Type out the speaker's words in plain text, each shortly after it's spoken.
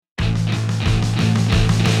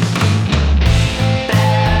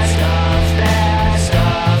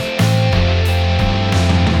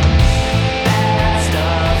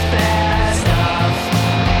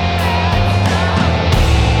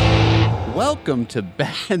Welcome to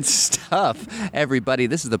Bad Stuff, everybody.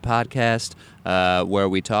 This is the podcast where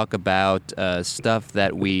we talk about stuff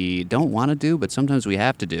that we don't want to do, but sometimes we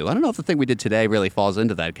have to do. I don't know if the thing we did today really falls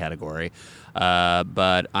into that category,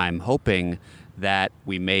 but I'm hoping that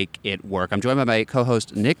we make it work. I'm joined by my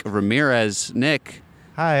co-host, Nick Ramirez. Nick.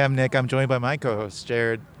 Hi, I'm Nick. I'm joined by my co-host,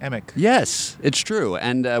 Jared Emick. Yes, it's true.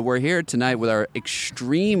 And we're here tonight with our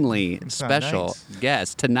extremely special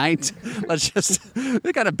guest. Tonight,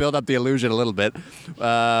 we got to build up the illusion a little bit.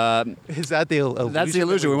 Is that the illusion? That's the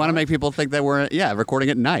illusion. We want to make people think that we're, recording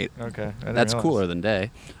at night. Okay. That's cooler than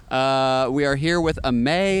day. We are here with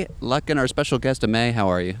Amay Lutkin, our special guest. Amay, how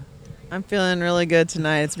are you? I'm feeling really good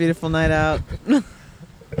tonight. It's a beautiful night out.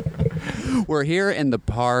 We're here in the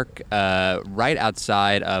park right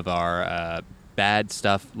outside of our Bad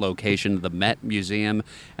Stuff location, the Met Museum.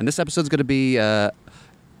 And this episode's going to be, I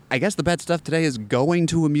guess the bad stuff today is going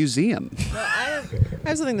to a museum. Well, I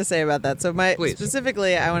have something to say about that. So Please.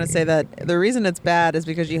 Specifically, I want to say that the reason it's bad is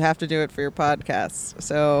because you have to do it for your podcast.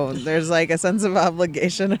 So there's like a sense of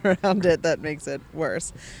obligation around it that makes it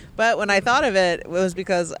worse. But when I thought of it, it was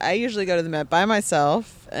because I usually go to the Met by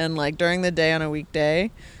myself and like during the day on a weekday.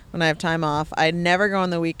 When I have time off. I never go on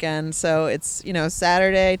the weekend, so it's,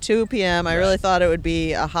 Saturday, 2 p.m. I really thought it would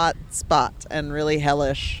be a hot spot and really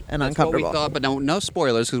hellish and uncomfortable. That's what we thought, but no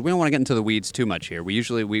spoilers, because we don't want to get into the weeds too much here. We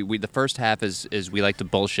usually, we the first half is we like to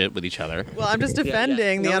bullshit with each other. Well, I'm just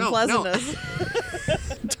defending the unpleasantness.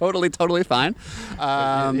 Totally fine.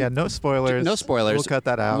 No spoilers. No spoilers. We'll cut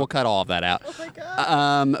that out. We'll cut all of that out. Oh, my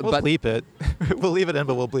God. We'll bleep it. We'll leave it in,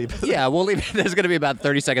 but we'll bleep it. Yeah, we'll leave it. There's going to be about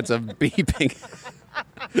 30 seconds of beeping.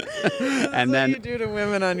 And then what you do to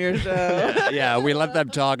women on your show. Yeah, we let them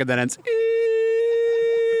talk, and then it's.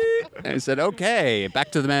 And I said, "Okay,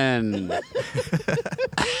 back to the men."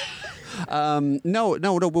 No.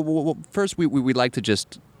 First, we like to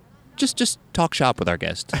just talk shop with our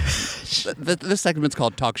guest. This segment's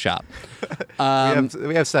called Talk Shop.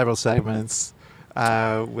 We have several segments.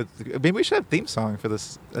 Maybe we should have a theme song for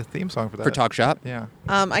that. For Talk Shop? Yeah.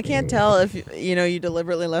 I can't tell if you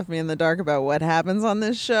deliberately left me in the dark about what happens on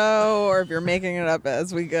this show, or if you're making it up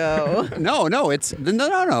as we go. No. We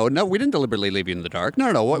didn't deliberately leave you in the dark.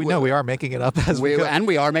 No. We are making it up as we go. And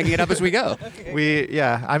we are making it up as we go.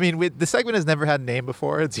 The segment has never had a name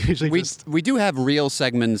before. It's usually we do have real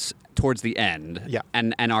segments towards the end. Yeah.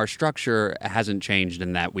 And our structure hasn't changed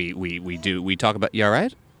in that we talk about. You all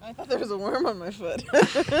right? I thought there was a worm on my foot.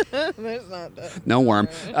 There's not. No worm.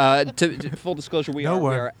 To full disclosure, we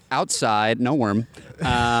are outside. No worm.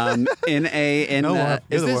 Worm.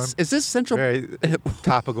 Is this Central? Very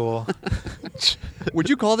topical. Would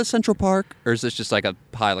you call this Central Park, or is this just like a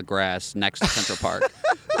pile of grass next to Central Park?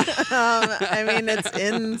 It's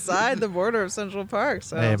inside the border of Central Park.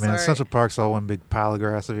 So hey, man, Central Park's all one big pile of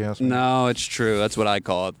grass. If you ask me. No, it's true. That's what I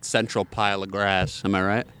call it. Central pile of grass. Am I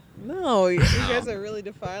right? No, you guys are really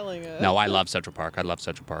defiling it. No, I love Central Park.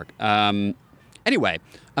 Anyway,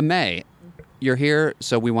 Amay, you're here,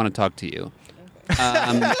 so we want to talk to you.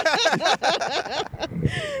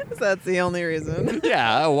 That's the only reason.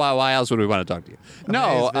 Yeah, why else would we want to talk to you?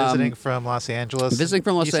 Visiting from Los Angeles. You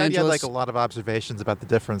said you had like a lot of observations about the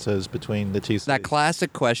differences between the two cities. That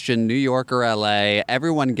classic question, New York or LA,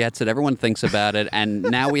 everyone gets it, everyone thinks about it, and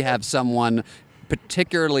now we have someone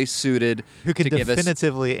particularly suited who can to give us,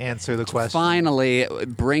 definitively answer the question. Finally,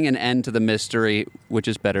 bring an end to the mystery, which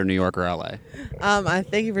is better, New York or LA? I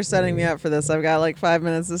thank you for setting me up for this. I've got like 5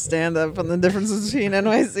 minutes to stand up on the differences between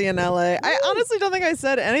NYC and LA. I honestly don't think I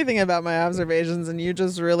said anything about my observations, and you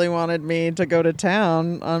just really wanted me to go to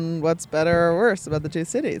town on what's better or worse about the two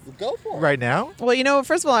cities. Go for it. Right now? Well,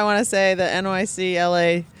 first of all, I want to say the NYC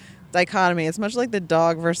LA dichotomy. It's much like the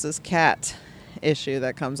dog versus cat issue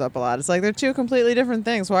that comes up a lot. It's like they're two completely different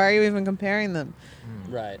things. Why are you even comparing them?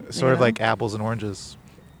 Right. Sort of like apples and oranges.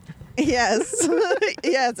 Yes.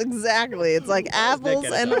 Yes, exactly. It's like apples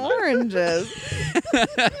and oranges.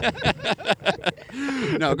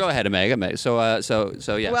 No, go ahead, Amay.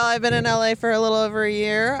 So yeah. Well, I've been in LA for a little over a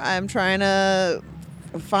year. I'm trying to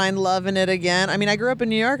find love in it again. I grew up in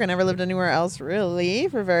New York. I never lived anywhere else really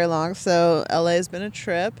for very long. So LA has been a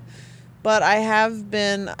trip. But I have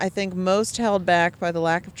been, I think, most held back by the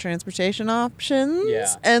lack of transportation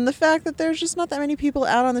options and the fact that there's just not that many people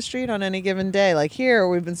out on the street on any given day. Like here,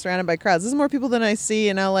 we've been surrounded by crowds. This is more people than I see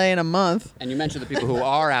in LA in a month. And you mentioned the people who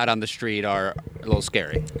are out on the street are a little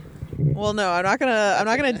scary. Well, no, I'm not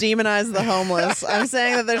gonna demonize the homeless. I'm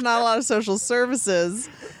saying that there's not a lot of social services.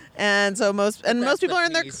 And so most people are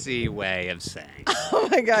in their PC way of saying. Oh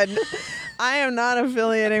my God. I am not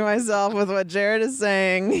affiliating myself with what Jared is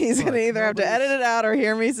saying. He's going to either have to edit it out or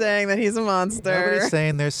hear me saying that he's a monster. Nobody's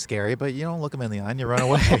saying they're scary, but you don't look them in the eye and you run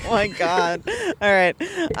away. Oh my God. All right.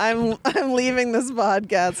 I'm leaving this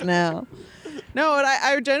podcast now. No, but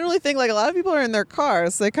I generally think like a lot of people are in their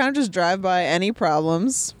cars. So they kind of just drive by any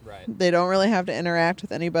problems. Right. They don't really have to interact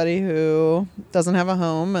with anybody who doesn't have a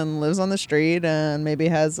home and lives on the street and maybe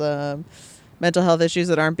has mental health issues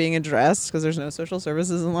that aren't being addressed because there's no social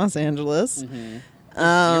services in Los Angeles.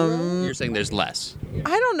 You're saying there's less.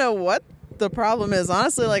 I don't know what the problem is.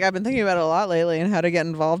 Honestly, like I've been thinking about it a lot lately and how to get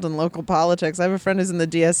involved in local politics. I have a friend who's in the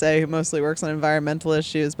DSA who mostly works on environmental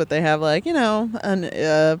issues, but they have like,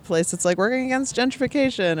 a place that's like working against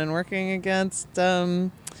gentrification and working against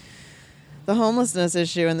the homelessness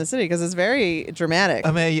issue in the city because it's very dramatic.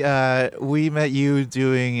 I mean, we met you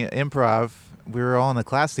doing improv. We were all in a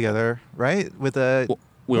class together, right? We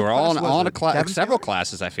were all on a class, several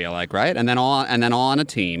classes, I feel like, right? And then all on a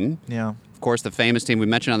team. Yeah. Of course, the famous team we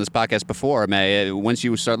mentioned on this podcast before, May. Once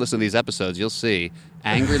you start listening to these episodes, you'll see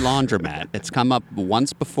Angry Laundromat. It's come up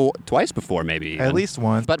twice before, maybe. Even. At least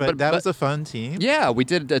once. But that was a fun team. Yeah, we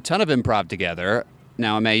did a ton of improv together.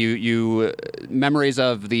 Now, May, you memories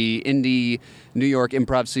of the indie New York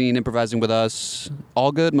improv scene, improvising with us,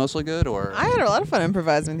 all good, mostly good, or? I had a lot of fun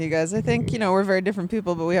improvising with you guys. I think, we're very different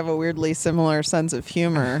people, but we have a weirdly similar sense of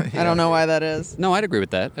humor. I don't know why that is. No, I'd agree with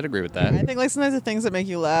that. I think like sometimes the things that make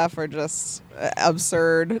you laugh are just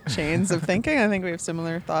absurd chains of thinking. I think we have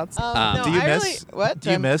similar thoughts.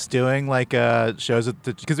 Do you miss doing like shows at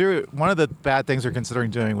because one of the bad things we're considering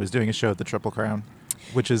doing was doing a show at the Triple Crown,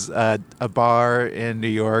 which is a bar in New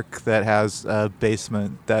York that has a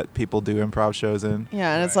basement that people do improv shows in.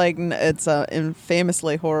 Yeah, and it's like it's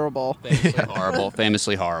famously horrible.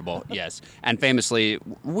 Famously horrible, yes. And famously,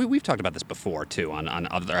 we've talked about this before, too, on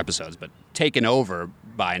other episodes, but taken over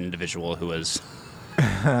by an individual who was,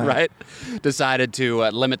 right, decided to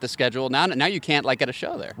limit the schedule. Now you can't, get a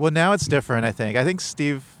show there. Well, now it's different, I think. I think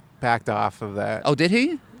Steve backed off of that. Oh, did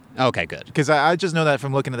he? Okay, good. Because I just know that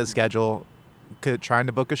from looking at the schedule, trying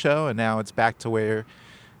to book a show, and now it's back to where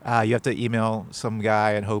you have to email some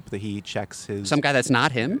guy and hope that he checks his... Some guy that's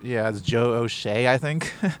not him? Yeah, it's Joe O'Shea, I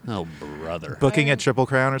think. Oh, brother. Booking at Triple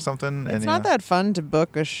Crown or something. It's not that fun to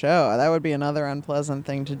book a show. That would be another unpleasant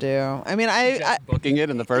thing to do. I mean, booking it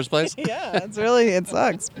in the first place? Yeah, it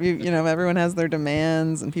sucks. Everyone has their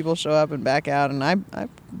demands, and people show up and back out, and I've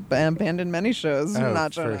abandoned many shows.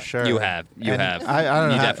 Not for sure. You have. I don't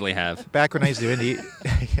know. You definitely have. Back when I used to do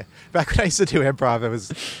improv, it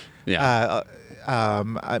was... Yeah.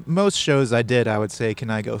 Most shows I did, I would say, "Can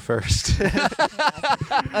I go first?"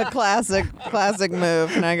 A classic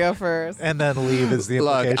move. Can I go first? And then leave is the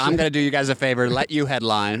implication. Look, I'm going to do you guys a favor. Let you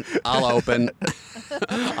headline. I'll open.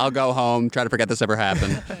 I'll go home. Try to forget this ever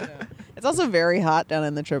happened. It's also very hot down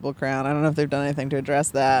in the Triple Crown. I don't know if they've done anything to address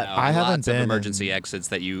that. No, I haven't lots of been. Emergency exits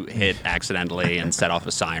that you hit accidentally and set off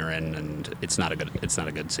a siren, and it's not a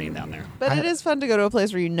good scene down there. But it is fun to go to a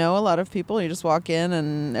place where you know a lot of people. You just walk in,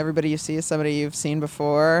 and everybody you see is somebody you've seen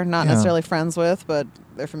before, not necessarily friends with, but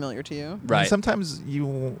they're familiar to you. Right. And sometimes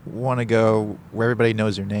you want to go where everybody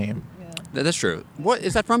knows your name. That's true. What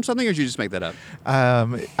is that from? Something, or did you just make that up?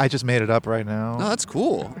 I just made it up right now. No, that's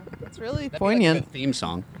cool. It's really That'd poignant. Be like a good theme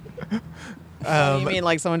song. What do you mean,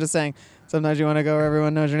 like someone just saying, "Sometimes you want to go where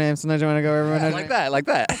everyone knows your name. Sometimes you want to go where everyone knows your name." Like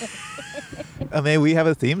that. We have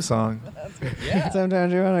a theme song. Yeah.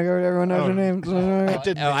 Sometimes you want to go where everyone knows your name.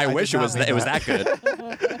 I wish it was that good.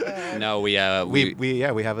 No, we have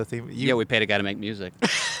a theme. we paid a guy to make music.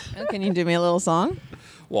 Oh, can you do me a little song?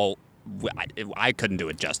 Well, I couldn't do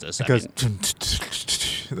it justice. Because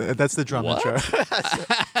that's the drum intro.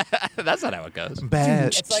 That's not how it goes.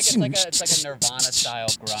 Bad. It's like a Nirvana style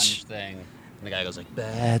grunge thing. And the guy goes like,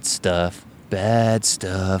 "Bad stuff, bad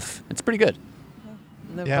stuff." It's pretty good.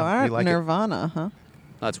 Yeah, we like Nirvana, huh?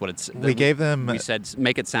 That's what it's. We gave them. We said,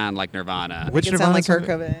 make it sound like Nirvana. Which Make it sound like Kurt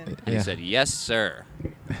Cobain. And he said, "Yes, sir."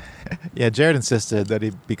 Yeah, Jared insisted that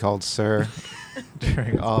he be called Sir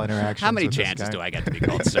during all interactions. How many with this chances guy. do I get to be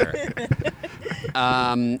called sir?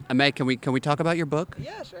 May, can we talk about your book?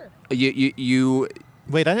 Yeah, sure. You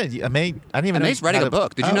Wait, I didn't even know. May's writing a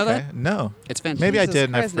book. Did you know that? No. It's fantastic. Maybe I Jesus did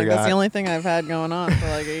and I Christ, Nick, forgot. that's the only thing I've had going on for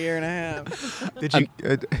like a year and a half. Did you?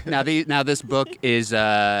 Now this book is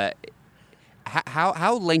how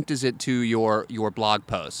linked is it to your blog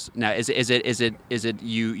posts? Now is it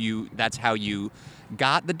you that's how you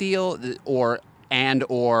got the deal, or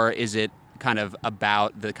is it kind of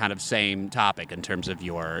about the kind of same topic in terms of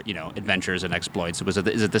your adventures and exploits? Is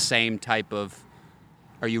it the same type of?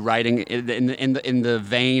 Are you writing in the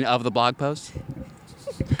vein of the blog post?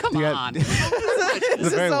 Come on. This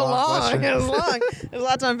is very so long long. question. It was long. There's a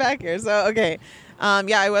lot to unpack here. So, okay.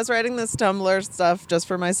 I was writing this Tumblr stuff just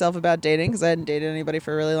for myself about dating because I hadn't dated anybody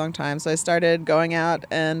for a really long time. So I started going out,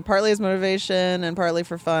 and partly as motivation and partly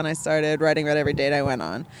for fun, I started writing about every date I went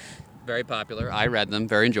on. Very popular. I read them.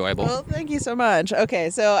 Very enjoyable. Well, thank you so much. Okay,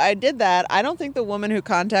 so I did that. I don't think the woman who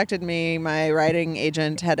contacted me, my writing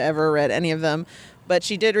agent, had ever read any of them. But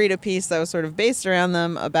she did read a piece that was sort of based around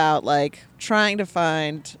them about, like, trying to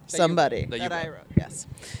find somebody that I wrote. Yes.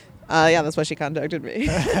 Yeah, that's why she contacted me.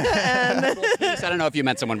 I don't know if you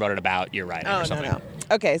meant someone wrote it about your writing or something. No.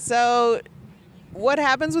 Okay, so what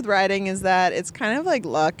happens with writing is that it's kind of like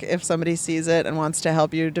luck if somebody sees it and wants to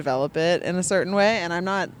help you develop it in a certain way. And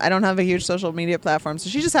I don't have a huge social media platform. So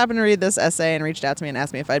she just happened to read this essay and reached out to me and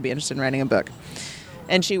asked me if I'd be interested in writing a book.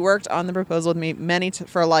 And she worked on the proposal with me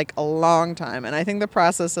for like a long time. And I think the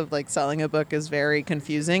process of like selling a book is very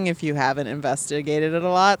confusing if you haven't investigated it a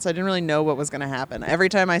lot. So I didn't really know what was going to happen. Every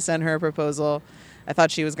time I sent her a proposal, I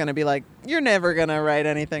thought she was going to be like, "You're never going to write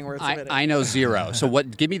anything worth submitting." I know zero. So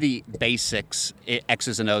give me the basics,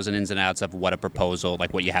 X's and O's and ins and outs of what a proposal,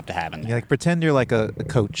 like what you have to have in there. Yeah, like pretend you're like a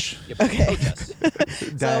coach. Okay. So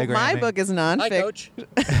my Diagramming. book is Hi, nonfiction. Coach.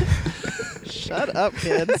 Shut up,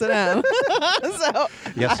 kid. Sit down. So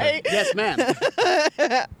Yes, sir. Yes, ma'am.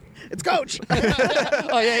 it's Coach.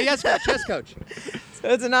 Oh, yeah, yes, Coach. Yes, Coach. So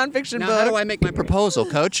it's a nonfiction Now, book. how do I make my proposal,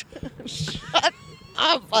 Coach? Shut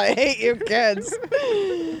up. I hate you kids.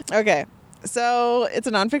 Okay. So it's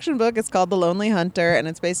a nonfiction book. It's called The Lonely Hunter, and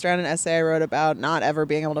it's based around an essay I wrote about not ever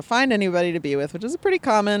being able to find anybody to be with, which is a pretty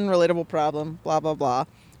common, relatable problem, blah, blah, blah.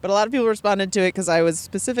 But a lot of people responded to it because I was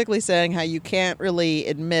specifically saying how you can't really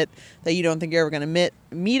admit that you don't think you're ever going to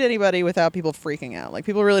meet anybody without people freaking out. Like,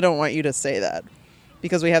 people really don't want you to say that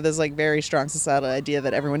because we have this, like, very strong societal idea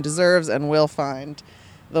that everyone deserves and will find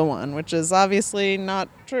the one, which is obviously not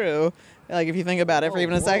true. Like, if you think about it for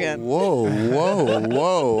even a second. Whoa.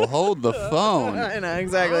 Hold the phone. I know,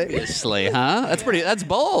 exactly. Obviously, huh? That's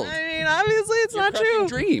bold. I mean, obviously it's You're not crushing true.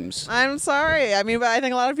 dreams. I'm sorry. I mean, but I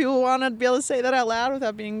think a lot of people want to be able to say that out loud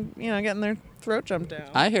without being, getting their throat jumped down.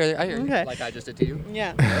 I hear you. Okay. Like I just did to you.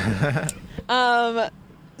 Yeah.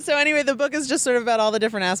 So anyway, the book is just sort of about all the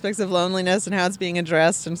different aspects of loneliness and how it's being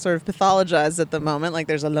addressed and sort of pathologized at the moment. Like,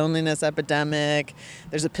 there's a loneliness epidemic.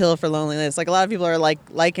 There's a pill for loneliness. Like, a lot of people are like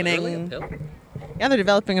likening. Really? A pill? Yeah, they're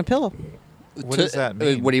developing a pill. What does that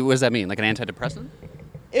mean? What does that mean? Like an antidepressant?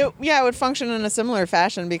 It would function in a similar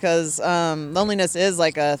fashion because loneliness is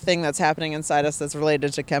like a thing that's happening inside us that's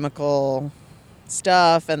related to chemical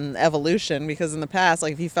stuff and evolution. Because in the past,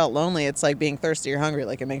 like, if you felt lonely, it's like being thirsty or hungry.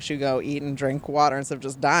 Like, it makes you go eat and drink water instead of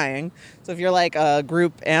just dying. So if you're like a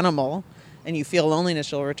group animal and you feel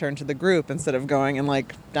loneliness, you'll return to the group instead of going and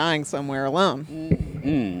like dying somewhere alone.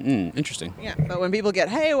 Interesting. Yeah, but when people get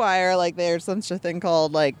haywire, like, there's such a thing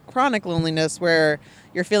called like chronic loneliness, where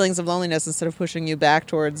your feelings of loneliness, instead of pushing you back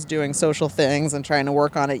towards doing social things and trying to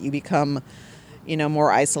work on it, you become,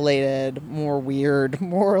 more isolated, more weird,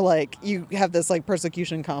 more like you have this like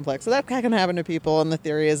persecution complex. So that can happen to people, and the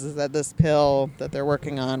theory is that this pill that they're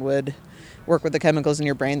working on would work with the chemicals in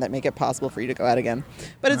your brain that make it possible for you to go out again.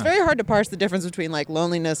 But it's very hard to parse the difference between like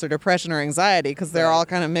loneliness or depression or anxiety because they're all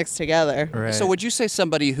kind of mixed together. Right. So would you say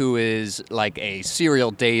somebody who is like a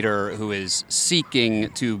serial dater who is seeking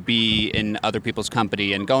to be in other people's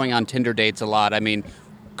company and going on Tinder dates a lot, I mean,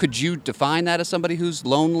 could you define that as somebody who's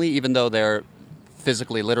lonely even though they're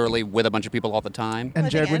physically, literally with a bunch of people all the time? And I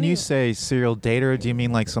Jared, think when you say serial dater, do you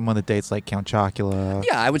mean like someone that dates like Count Chocula?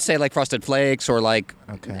 Yeah, I would say like Frosted Flakes or like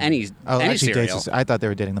any actually cereal. I thought they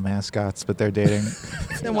were dating the mascots, but they're dating.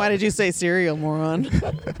 Then why did you say cereal, moron?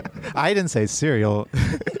 I didn't say cereal.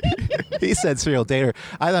 He said serial dater.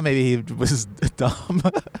 I thought maybe he was dumb.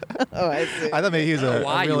 Oh, I see. I thought maybe he was a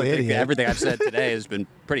Why real you would think idiot. everything I've said today has been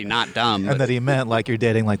pretty not dumb. And that he meant like you're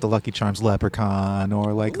dating like the Lucky Charms leprechaun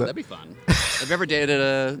or like Ooh, the. that'd be fun. Have you ever dated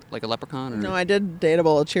a leprechaun? Or? No, I did date a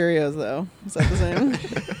bowl of Cheerios, though. Is that the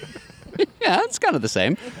same? Yeah, it's kind of the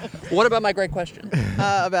same. What about my great question?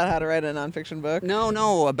 About how to write a nonfiction book?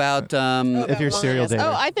 No, about If you're a serial Loneliness.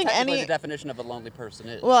 dater. Oh, I think the definition of a lonely person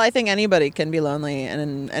is. Well, I think anybody can be lonely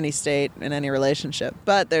in any state, in any relationship.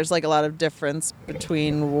 But there's like a lot of difference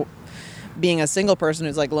between being a single person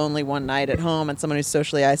who's like lonely one night at home and someone who's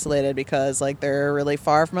socially isolated because like they're really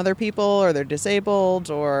far from other people or they're disabled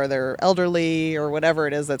or they're elderly or whatever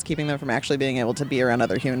it is that's keeping them from actually being able to be around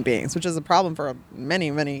other human beings, which is a problem for many,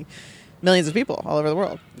 many millions of people all over the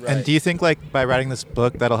world. And do you think like by writing this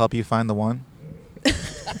book that'll help you find the one?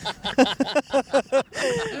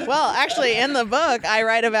 Well, actually, in the book, I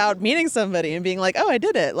write about meeting somebody and being like, oh, I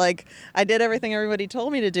did it. Like, I did everything everybody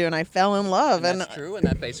told me to do, and I fell in love. And that's true, and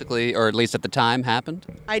that basically, or at least at the time, happened?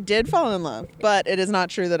 I did fall in love, but it is not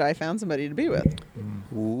true that I found somebody to be with.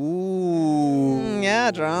 Ooh.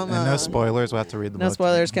 Yeah, drama. And no spoilers. We'll have to read the book. No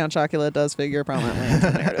spoilers. Count Chocula does figure prominently in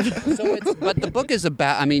the narrative. But the book is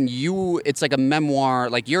about, I mean, it's like a memoir,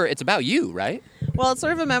 like it's about you, right? Well, it's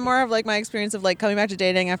sort of a memoir of like my experience of like coming back to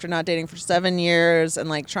dating after not dating for 7 years and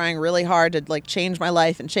like trying really hard to like change my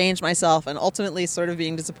life and change myself and ultimately sort of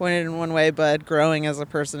being disappointed in one way but growing as a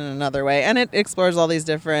person in another way. And it explores all these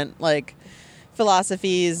different like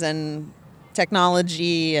philosophies and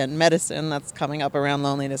technology and medicine that's coming up around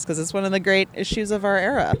loneliness because it's one of the great issues of our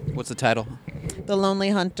era. What's the title? The Lonely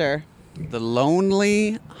Hunter. The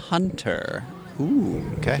Lonely Hunter. Ooh.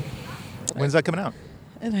 Okay. When's that coming out?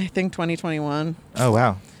 And I think 2021. Oh,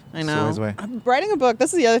 wow. I know. It's a ways away. Writing a book,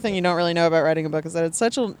 this is the other thing you don't really know about writing a book, is that it's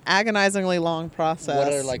such an agonizingly long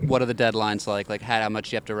process. What are the deadlines like? Like how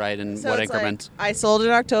much you have to write and So what it's increments? Like, I sold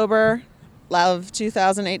in October of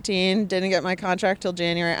 2018, didn't get my contract till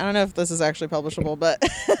January. I don't know if this is actually publishable, but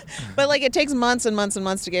but like it takes months and months and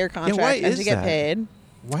months to get your contract and to get paid.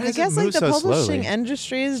 Why does I guess it move like the so publishing slowly?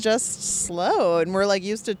 industry is just slow, and we're like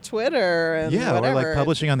used to Twitter and Yeah, whatever. or like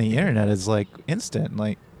publishing on the internet is like instant.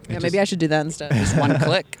 Like Yeah, maybe I should do that instead. Just one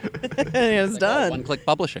click. It's done. One click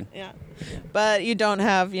publishing. Yeah. But you don't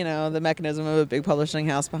have, the mechanism of a big publishing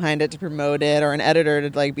house behind it to promote it or an editor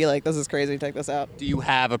to like be like, this is crazy, take this out. Do you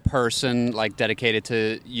have a person like dedicated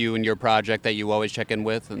to you and your project that you always check in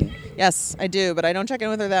with? And Yes, I do, but I don't check in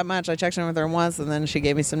with her that much. I checked in with her once and then she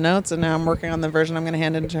gave me some notes and now I'm working on the version I'm going to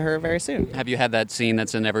hand in to her very soon. have you had that scene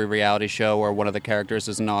that's in every reality show where one of the characters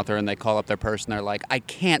is an author and they call up their person, they're like, I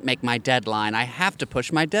can't make my deadline. I have to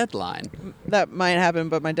push my deadline. That might happen,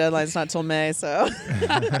 but my deadline's not till May, so.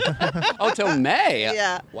 Oh, till May?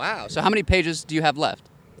 Yeah. Wow. So how many pages do you have left?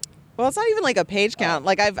 Well, it's not even like a page count.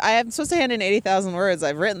 Like I'm supposed to hand in 80,000 words.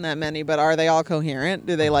 I've written that many, but are they all coherent?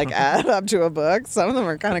 Do they like add up to a book? Some of them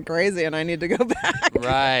are kind of crazy, and I need to go back.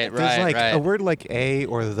 Right, Does like a word like a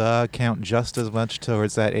or the count just as much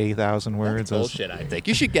towards that 80,000 words? That's bullshit, I think.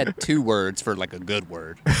 You should get 2 words for like a good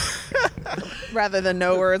word. Rather than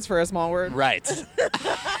no words for a small word. Right.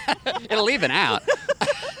 It'll even out.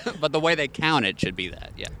 But the way they count it should be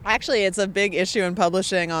that, yeah. Actually, it's a big issue in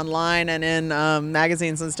publishing online and in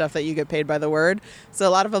magazines and stuff that you get paid by the word. So a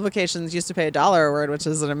lot of publications used to pay $1 a word, which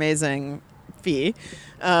is an amazing fee.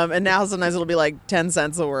 And now sometimes it'll be like 10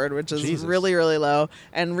 cents a word, which is Jesus. really, really low.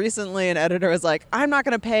 And recently an editor was like, I'm not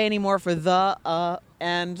going to pay any more for the,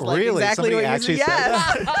 and like Really? exactly Somebody what actually you said.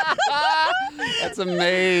 said Yes. That's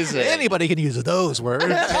amazing. Anybody can use those words.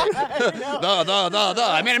 The.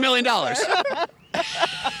 I made $1 million. I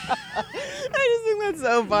just think that's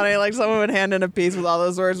so funny. Like someone would hand in a piece with all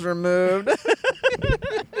those words removed.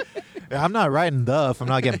 I'm not writing the if I'm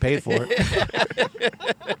not getting paid for it.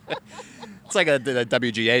 It's like a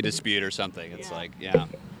WGA dispute or something. It's like, yeah.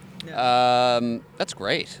 That's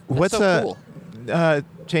great. That's What's so cool.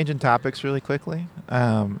 Changing topics really quickly?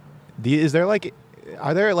 Are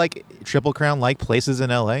there like Triple Crown like places in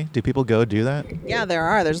LA? Do people go do that? Yeah, there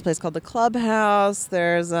are. There's a place called the Clubhouse.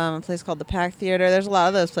 There's a place called the Pack Theater. There's a lot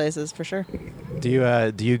of those places for sure. Do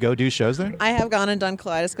you go do shows there? I have gone and done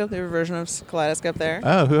Kaleidoscope. There's a version of Kaleidoscope there.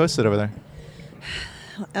 Oh, who hosted over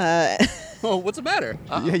there? Oh, what's the matter?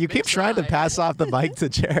 Yeah, you keep trying to pass off the mic to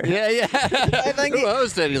Jared. Yeah. I think Who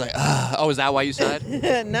hosted? You're like, oh, is that why you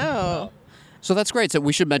said? no. So that's great. So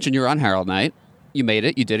we should mention you're on Herald Night. You made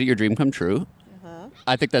it. You did it. Your dream come true.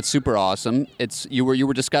 I think that's super awesome. You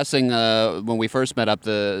were discussing when we first met up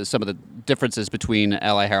some of the differences between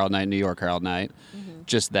LA Herald Night and New York Herald Night. Mm-hmm.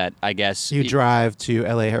 Just that I guess You drive to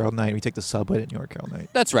LA Herald Night. We take the subway to New York Herald Night.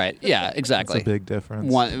 That's right. Yeah, exactly. That's a big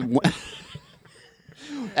difference.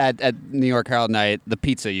 At New York Herald Night, the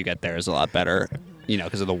pizza you get there is a lot better,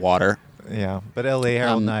 because of the water. Yeah, but LA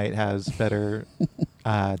Herald Night has better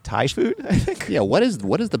Thai food, I think. Yeah, what is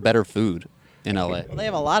the better food in LA? Well, they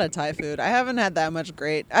have a lot of Thai food. I haven't had that much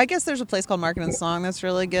great. I guess there's a place called Market and Song that's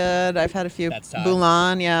really good. I've had a few. That's Thai.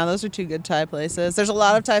 Bulan. Yeah, those are 2 good Thai places. There's a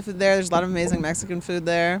lot of Thai food there. There's a lot of amazing Mexican food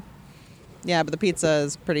there. Yeah, but the pizza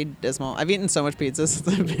is pretty dismal. I've eaten so much pizza since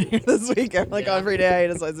I've been here this week. I'm like every day I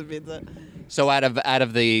eat a slice of pizza. So out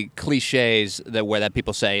of the cliches that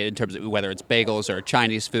people say in terms of whether it's bagels or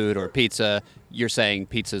Chinese food or pizza, you're saying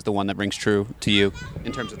pizza is the one that rings true to you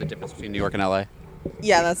in terms of the difference between New York and LA?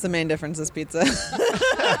 Yeah, that's the main difference is pizza.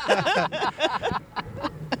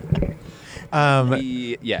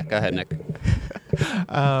 Yeah, go ahead, Nick.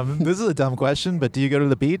 This is a dumb question, but do you go to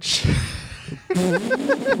the beach?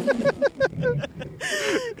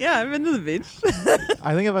 Yeah, I've been to the beach.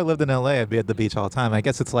 I think if I lived in LA, I'd be at the beach all the time. I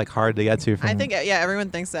guess it's like hard to get to. From I think, yeah, everyone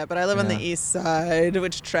thinks that, but I live on the east side,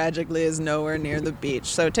 which tragically is nowhere near the beach.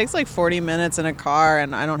 So it takes like 40 minutes in a car,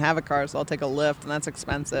 and I don't have a car, so I'll take a Lyft, and that's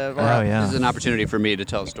expensive. Oh, yeah. This is an opportunity for me to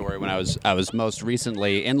tell a story. When I was most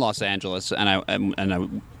recently in Los Angeles, and I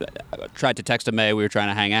tried to text May. We were trying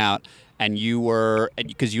to hang out, and you were,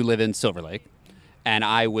 because you live in Silver Lake, and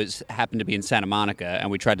I happened to be in Santa Monica,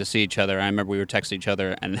 and we tried to see each other. I remember we were texting each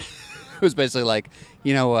other, and it was basically like,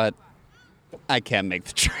 you know what? I can't make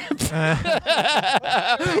the trip.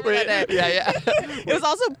 Yeah. It was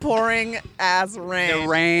also pouring ass rain. The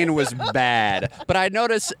rain was bad, but I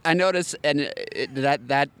noticed, and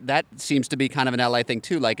that seems to be kind of an LA thing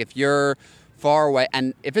too. Like if you're far away,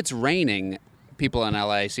 and if it's raining, people in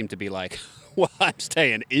LA seem to be like, well, I'm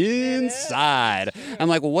staying inside. I'm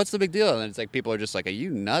like, well, what's the big deal? And it's like people are just like, are you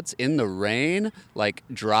nuts in the rain, like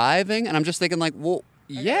driving? And I'm just thinking like, well,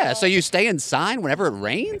 yeah, so you stay inside whenever it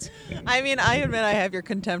rains? I mean, I admit I have your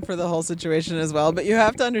contempt for the whole situation as well, but you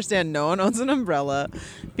have to understand no one owns an umbrella.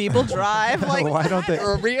 People drive like Why don't they?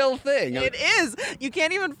 A real thing. It is. You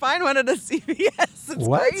can't even find one at a CVS. It's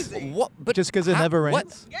What? crazy. What? But Just because it never rains?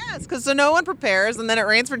 What? Yes, because so no one prepares, and then it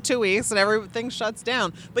rains for 2 weeks, and everything shuts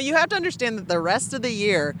down. But you have to understand that the rest of the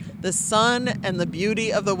year, the sun and the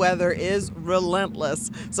beauty of the weather is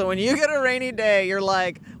relentless. So when you get a rainy day, you're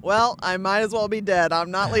like, well, I might as well be dead. I'm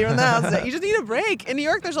not leaving the house today. You just need a break. In New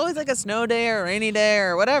York, there's always like a snow day or a rainy day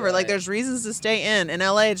or whatever. Right. Like there's reasons to stay in. In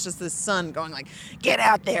LA, it's just this sun going like, get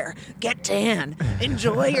out there, get tan,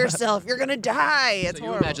 enjoy yourself. You're gonna die. It's So you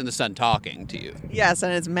horrible. imagine the sun talking to you. Yes,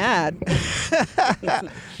 and it's mad.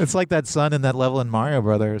 It's like that sun in that level in Mario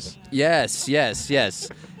Brothers. Yes. Or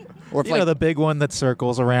if You like know, the big one that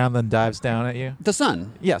circles around and dives down at you? the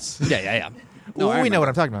sun. Yes. Yeah. No, Well, I we know remember. what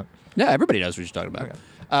I'm talking about. Yeah, everybody knows what you're talking about. Okay.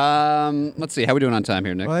 Let's see. How are we doing on time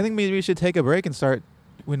here, Nick? Well, I think maybe we should take a break and start.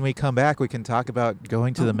 When we come back, we can talk about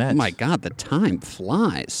going to the Met. Oh my God, the time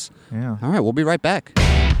flies. Yeah. All right, we'll be right back.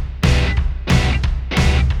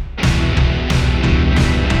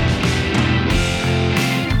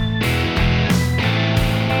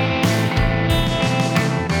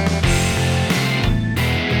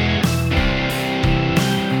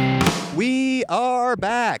 We are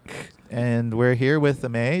back. And we're here with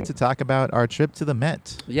May to talk about our trip to the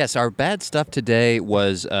Met. Yes, our bad stuff today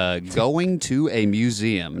was going to a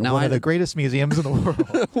museum. Now, One of the greatest museums in the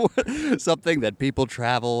world. something that people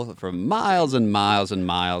travel for miles and miles and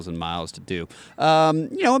miles and miles to do.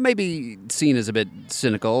 It may be seen as a bit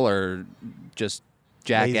cynical or just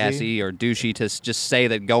jackassy Lazy. or douchey to just say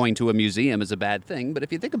that going to a museum is a bad thing. But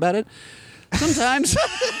if you think about it, sometimes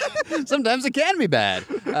it can be bad.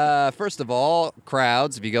 First of all,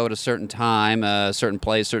 crowds. If you go at a certain time, a certain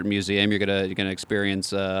place, certain museum, you're gonna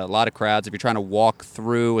experience a lot of crowds. If you're trying to walk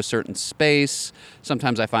through a certain space,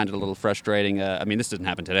 sometimes I find it a little frustrating. I mean, this didn't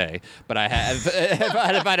happen today, but I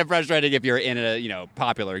find it frustrating if you're in a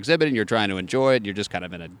popular exhibit and you're trying to enjoy it. You're just kind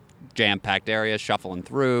of in a jam-packed area, shuffling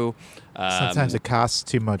through. Sometimes it costs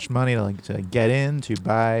too much money to get in, to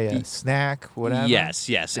buy a snack, whatever. Yes,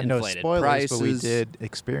 And no inflated spoilers, prices. but we did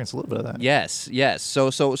experience a little bit of that. Yes. So,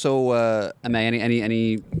 Amay,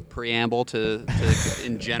 any preamble to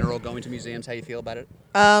in general going to museums? How you feel about it?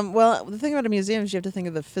 Well, the thing about a museum is you have to think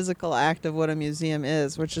of the physical act of what a museum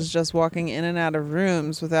is, which is just walking in and out of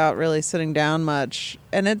rooms without really sitting down much.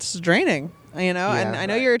 And it's draining, and I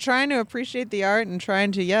know you're trying to appreciate the art and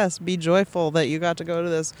trying to, yes, be joyful that you got to go to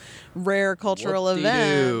this rare cultural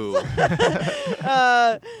event.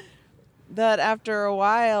 That after a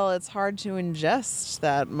while, it's hard to ingest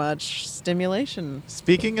that much stimulation.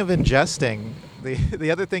 Speaking of ingesting,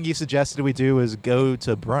 the other thing you suggested we do was go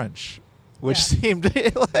to brunch, which seemed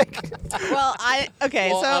like... Well,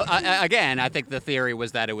 again, I think the theory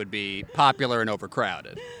was that it would be popular and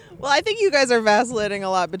overcrowded. Well, I think you guys are vacillating a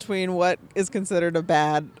lot between what is considered a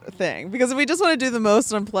bad thing. Because if we just want to do the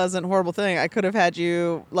most unpleasant, horrible thing, I could have had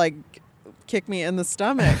you, kick me in the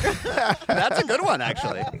stomach. That's a good one,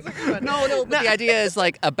 actually. No, but the idea is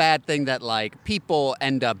like a bad thing that people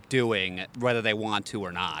end up doing whether they want to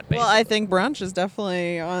or not. Basically. Well, I think brunch is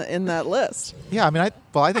definitely in that list. Yeah,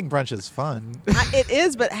 I think brunch is fun. It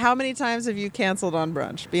is, but how many times have you canceled on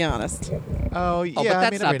brunch? Be honest. Oh, yeah. but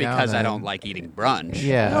that's not every now because and I then. don't like eating brunch.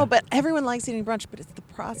 Yeah. No, but everyone likes eating brunch, but it's the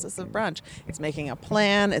process of brunch. It's making a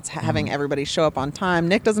plan. It's having everybody show up on time.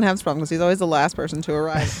 Nick doesn't have this problem because he's always the last person to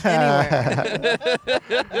arrive anywhere.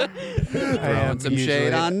 Throwing some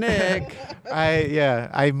shade on Nick.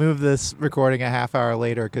 I moved this recording a half hour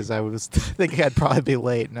later because I was thinking I'd probably be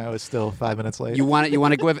late, and I was still 5 minutes late. You want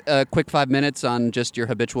to give a quick 5 minutes on just your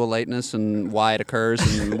habitual lateness and why it occurs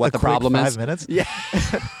and what the problem is? 5 minutes? Yeah.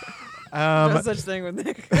 No such thing with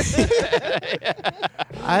Nick.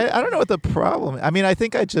 I don't know what the problem. I mean, I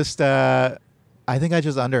think I just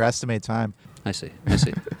underestimate time. I see.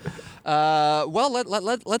 Well,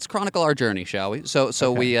 let's chronicle our journey, shall we? So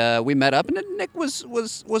Okay. we met up, and Nick was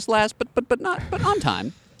last, but on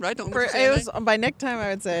time, right? Don't we say It was anything? by Nick time, I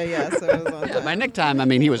would say yes. It was on Yeah, time. by Nick time, I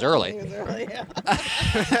mean he was early. He was early, yeah.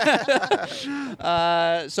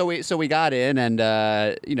 So we got in, and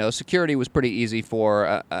security was pretty easy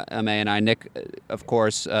for Ma and I. Nick, of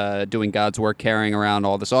course, doing God's work, carrying around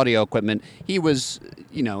all this audio equipment. He was,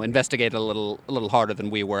 investigated a little harder than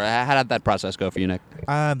we were. How did that process go for you, Nick?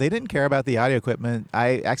 They didn't care about the audio equipment.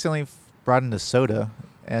 I accidentally brought in a soda,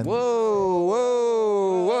 and Whoa!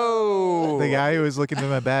 the guy who was looking through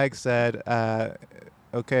my bag said,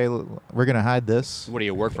 "Okay, we're gonna hide this." What do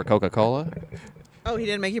you work for, Coca-Cola? Oh, he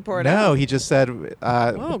didn't make you pour it out? No, he just said,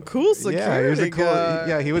 Oh, cool security yeah, he was a cool. guy.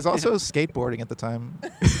 Yeah, he was also skateboarding at the time.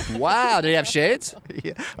 Wow! Did he have shades?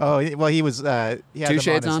 Yeah. Oh, well, he was. He had Two them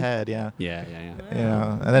shades on his on? head. Yeah. Yeah.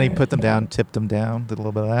 And then he put them down, tipped them down, did a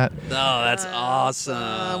little bit of that. Oh, that's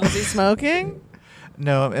awesome. Was he smoking?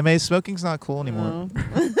 No, smoking's not cool anymore.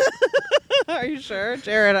 No. Are you sure,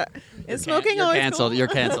 Jared? Is smoking You're always canceled. cool? You're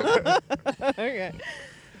canceled. Okay.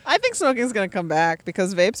 I think smoking's going to come back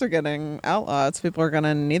because vapes are getting outlawed. So people are going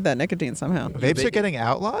to need that nicotine somehow. Vapes are getting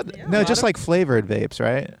outlawed? Yeah, a No, lot just of- like flavored vapes,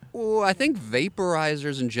 right? Well, I think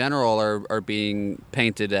vaporizers in general are being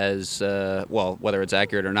painted as, whether it's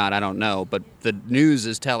accurate or not, I don't know. But the news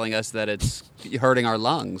is telling us that it's hurting our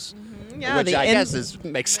lungs, Yeah, which the I in- guess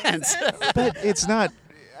makes sense. But it's not.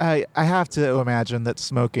 I have to imagine that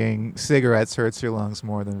smoking cigarettes hurts your lungs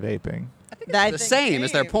more than vaping. I the think same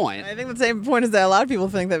is their point. I think the same point is that a lot of people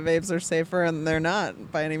think that vapes are safer, and they're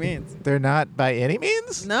not by any means. They're not by any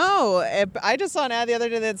means? No, I just saw an ad the other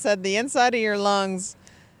day that said the inside of your lungs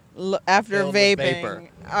after Filled with vapor.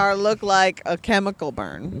 vaping look like a chemical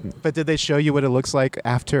burn. But did they show you what it looks like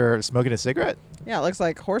after smoking a cigarette? Yeah, it looks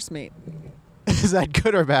like horse meat. Is that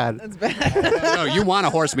good or bad? That's bad. No, you want a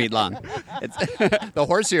horse meat lung. It's the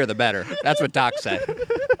horsier, the better. That's what docs say.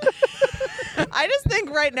 I just think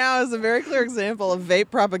right now is a very clear example of vape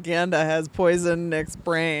propaganda has poisoned Nick's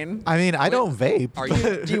brain. I mean, I don't vape. Are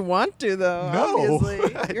you? Do you want to though? No.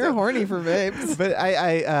 Obviously, you're horny for vapes. But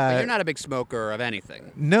But you're not a big smoker of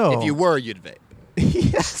anything. No. If you were, you'd vape.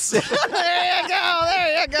 Yes. There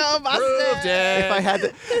you go, busted. Proved it. If I had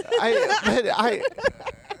to,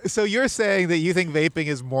 so you're saying that you think vaping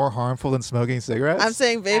is more harmful than smoking cigarettes? I'm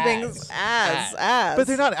saying vaping's ass. But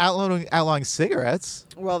they're not outlawing cigarettes.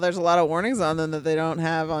 Well, there's a lot of warnings on them that they don't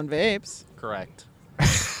have on vapes. Correct.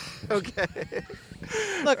 Okay.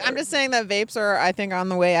 Look, I'm just saying that vapes are, I think, on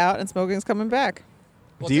the way out and smoking's coming back.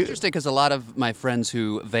 Well, Do it's you- interesting because a lot of my friends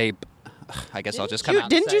who vape, I guess I'll just come you- out.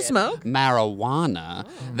 and didn't say you it, smoke? marijuana?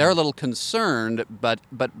 They're a little concerned, but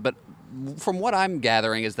from what I'm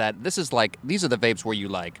gathering is that these are the vapes where you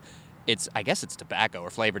I guess it's tobacco or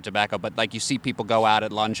flavored tobacco, but like you see people go out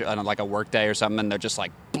at lunch on like a work day or something, and they're just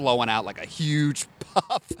like blowing out like a huge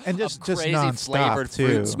puff And of just crazy nonstop, flavored too.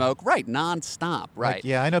 fruit smoke, right? Nonstop, right? Like,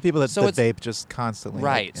 yeah, I know people that, So that it's- vape just constantly.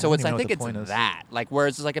 Right. Like, So don't it's even I know think what it's the point is. that. Like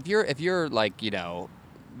whereas it's like if you're like,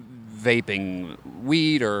 vaping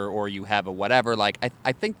weed or you have a whatever, like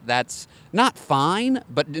I think that's not fine,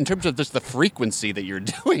 but in terms of just the frequency that you're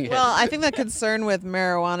doing it. Well, I think the concern with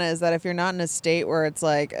marijuana is that if you're not in a state where it's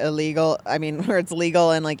like illegal, where it's legal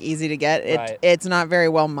and like easy to get, Right. it's not very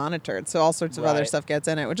well monitored. So all sorts of other Right. stuff gets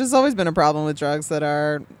in it, which has always been a problem with drugs that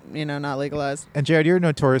are, not legalized. And Jared, you're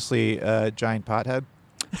notoriously a giant pothead.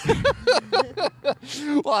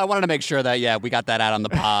 Well, I wanted to make sure that we got that out on the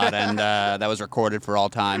pod and that was recorded for all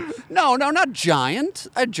time. No, not giant.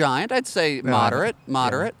 A giant, I'd say moderate.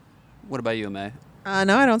 What about you, May?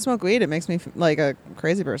 No, I don't smoke weed. It makes me like a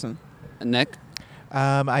crazy person. Nick?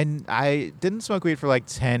 I didn't smoke weed for like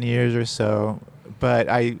 10 years or so, but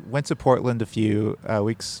I went to Portland a few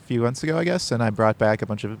months ago, I guess, and I brought back a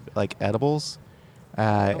bunch of like edibles.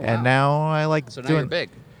 And now I like So now doing you're big.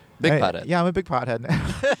 Big pothead. Yeah, I'm a big pothead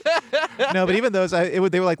now. No, but even those, they were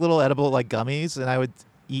like little edible like gummies, and I would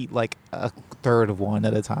eat like a third of one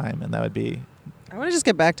at a time, and that would be. I want to just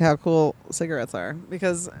get back to how cool cigarettes are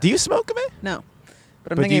because Do you smoke, man? no,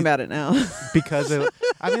 but I'm But do thinking you- about it now. Because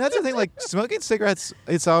that's the thing. Like smoking cigarettes,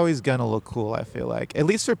 it's always gonna look cool. I feel like, at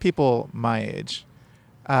least for people my age.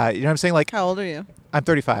 You know what I'm saying? Like How old are you? I'm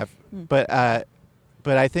 35, but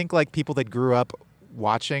But I think like people that grew up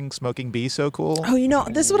watching Smoking Bee So Cool. Oh,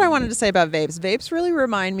 this is what I wanted to say about vapes. Vapes really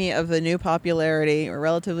remind me of the new popularity, or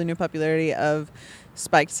relatively new popularity, of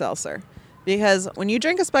spiked seltzer. Because when you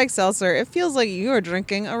drink a spiked seltzer, it feels like you are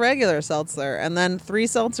drinking a regular seltzer. And then 3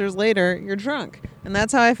 seltzers later, you're drunk. And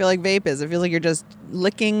that's how I feel like vape is. It feels like you're just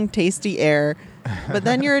licking tasty air. But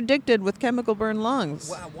then you're addicted with chemical burn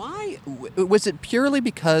lungs. Why? Was it purely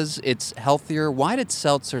because it's healthier? Why did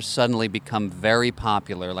seltzer suddenly become very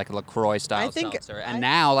popular, like a LaCroix style seltzer? And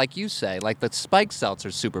now, like you say, like the spiked seltzer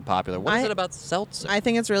is super popular. What is it about seltzer? I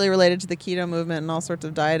think it's really related to the keto movement and all sorts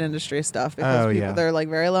of diet industry stuff. Because they're like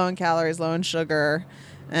very low in calories, low in sugar,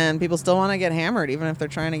 and people still want to get hammered even if they're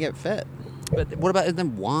trying to get fit. But what about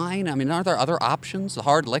then wine? I mean, aren't there other options?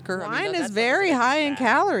 Hard liquor? Wine is very high in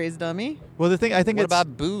calories, dummy. Well, the thing I think what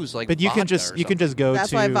about booze? Like, but you can just go.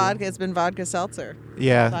 That's why vodka. It's been vodka seltzer.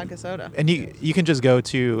 Yeah, vodka soda. And you can just go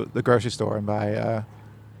to the grocery store and buy a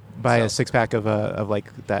 6-pack of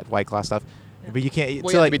like that White Claw stuff. Yeah. But you can't.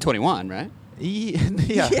 Well, you have to be 21, right? Yeah.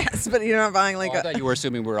 Yes, but you're not buying like. I thought you were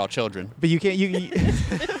assuming we were all children. But you can't.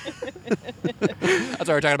 That's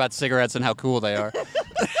why we're talking about cigarettes and how cool they are.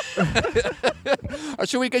 Or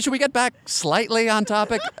should we get back slightly on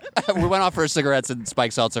topic? We went off for cigarettes and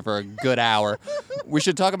spiked seltzer for a good hour. We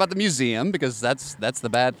should talk about the museum because that's the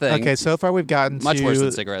bad thing. Okay, so far we've gotten much to worse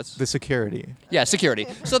than cigarettes. The security. Yeah, security.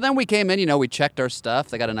 So then we came in. We checked our stuff.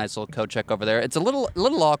 They got a nice little coat check over there. It's a little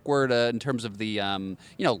awkward in terms of the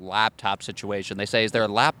laptop situation. They say, "Is there a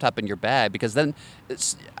laptop in your bag?" Because then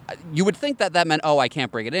you would think that meant, I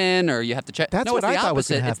can't bring it in, or you have to check. That's no, what it's the I thought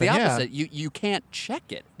was opposite. gonna It's the happen, opposite. yeah. You can't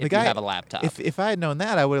check it if you have a laptop. If I had known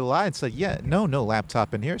that, I would have lied and said, no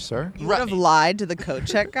laptop in here, sir. You would have lied to the coat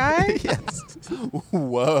check guy? Yes.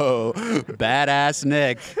 Whoa, badass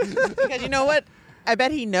Nick. Because you know what? I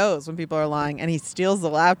bet he knows when people are lying, and he steals the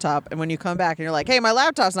laptop. And when you come back and you're like, "Hey, my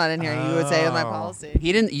laptop's not in here," you would say, "It's my policy."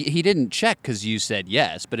 He didn't check because you said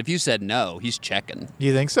yes, but if you said no, he's checking.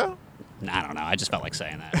 You think so? I don't know. I just felt like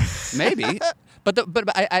saying that. Maybe. But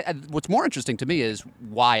what's more interesting to me is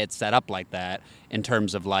why it's set up like that in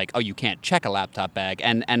terms of like, you can't check a laptop bag.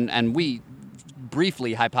 And we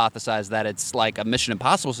briefly hypothesized that it's like a Mission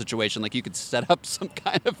Impossible situation. Like you could set up some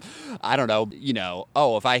kind of, I don't know,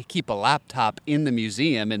 if I keep a laptop in the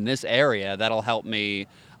museum in this area, that'll help me,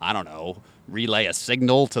 I don't know, relay a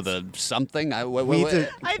signal to the something. I think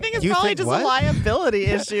it's probably just a liability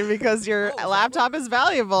issue because your laptop is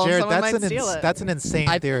valuable. Jared, and someone might steal it. That's an insane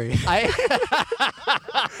theory.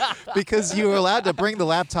 Because you were allowed to bring the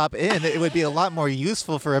laptop in, it would be a lot more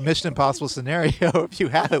useful for a Mission Impossible scenario if you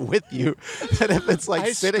have it with you than if it's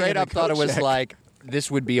like sitting in a straight up thought it was like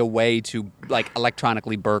this would be a way to like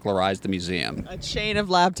electronically burglarize the museum. A chain of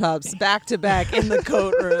laptops back to back in the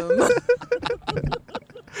coat room.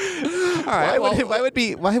 All right.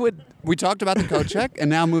 Why would we talked about the code check and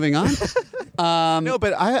now moving on? No,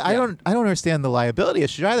 but I don't understand the liability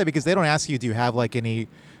issue either because they don't ask you, do you have like any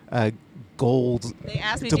gold? They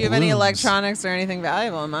asked me, do you have any electronics or anything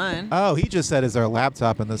valuable in mine? Oh, he just said, is there a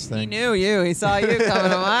laptop in this thing? He knew you. He saw you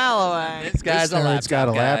coming a mile away. This guy's got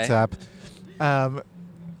a laptop.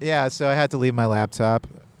 Yeah, so I had to leave my laptop.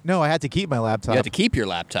 No, I had to keep my laptop. You had to keep your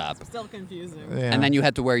laptop. Still confusing. Yeah. And then you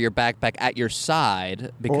had to wear your backpack at your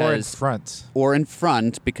side because or in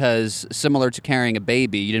front because similar to carrying a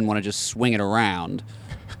baby, you didn't want to just swing it around.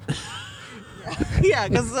 Yeah,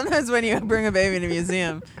 because sometimes when you bring a baby to a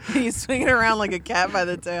museum, you swing it around like a cat by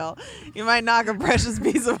the tail, you might knock a precious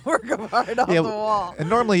piece of work of art off the wall. And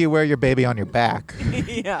normally you wear your baby on your back.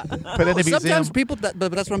 Yeah. But in a museum, sometimes people, but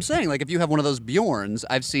that's what I'm saying. Like if you have one of those Bjorns,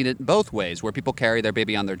 I've seen it both ways, where people carry their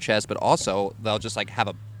baby on their chest, but also they'll just like have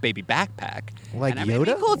a baby backpack. Like Yoda? It'd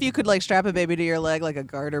be cool if you could like strap a baby to your leg like a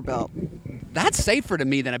garter belt. That's safer to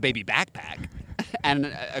me than a baby backpack.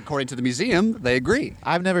 And according to the museum, they agree.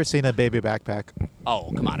 I've never seen a baby backpack.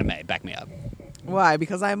 Oh, come on, May, back me up. Why?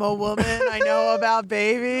 Because I'm a woman. I know about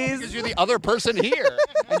babies. Because you're the other person here,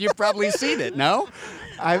 and you've probably seen it. No?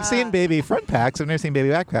 I've seen baby front packs. I've never seen baby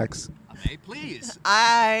backpacks. May, please.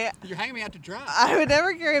 You're hanging me out to dry. I would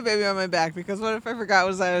never carry a baby on my back because what if I forgot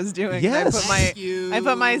what I was doing? Yes. I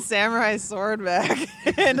put my samurai sword back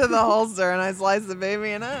into the holster and I sliced the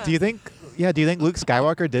baby in half. Do you think Luke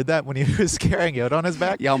Skywalker did that when he was carrying Yoda on his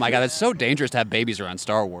back? Yeah, oh my God, it's so dangerous to have babies around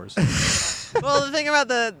Star Wars. Well, the thing about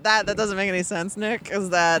that doesn't make any sense, Nick,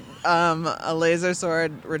 is that a laser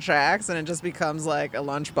sword retracts and it just becomes like a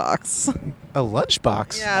lunchbox. A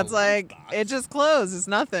lunchbox? Yeah, it's like it just closed. It's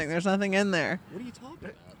nothing. There's nothing in there. What are you talking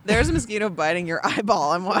about? There's a mosquito biting your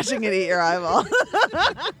eyeball. I'm watching it eat your eyeball.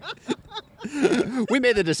 We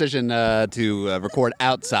made the decision to record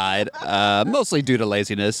outside, mostly due to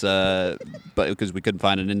laziness, but because we couldn't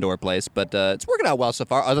find an indoor place. But it's working out well so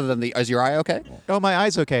far. Other than is your eye okay? Oh, my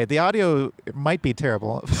eye's okay. The audio might be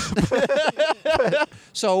terrible.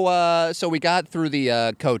 So we got through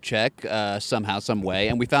the code check somehow, some way,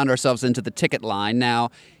 and we found ourselves into the ticket line. Now,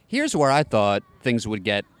 here's where I thought things would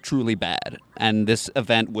get truly bad, and this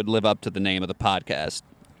event would live up to the name of the podcast.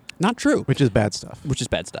 Not true. Which is bad stuff.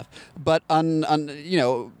 But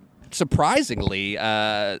surprisingly,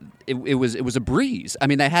 it was a breeze. I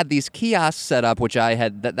mean, they had these kiosks set up, which I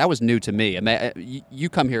had. That was new to me. You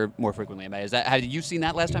come here more frequently, May. Have you seen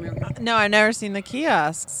that last time you were here? No, I've never seen the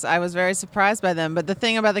kiosks. I was very surprised by them. But the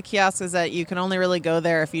thing about the kiosks is that you can only really go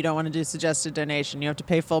there if you don't want to do suggested donation. You have to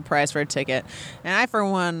pay full price for a ticket. And I, for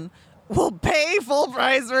one, will pay full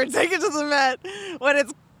price for a ticket to the Met when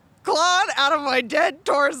it's clawed out of my dead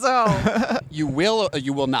torso. You will or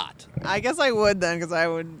you will not? I guess I would then, because I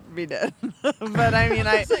would be dead. But I mean,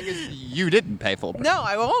 you didn't pay full price. No,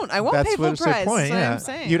 I won't. I won't pay full price. That's what yeah. I'm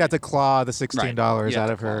saying. You'd have to claw the $16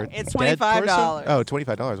 out of her. It's dead $25. torso? Oh,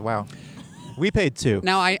 $25. Wow. We paid $2.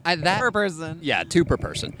 Now that per person. Yeah, $2 per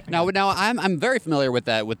person. Now I'm very familiar with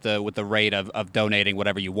that with the rate of donating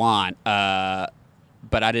whatever you want. But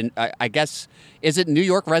I guess, is it New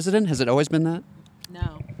York resident? Has it always been that?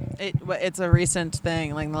 No. It's a recent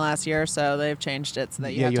thing, like in the last year or so. They've changed it so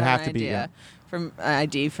that you have to have an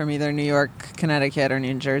ID from either New York, Connecticut, or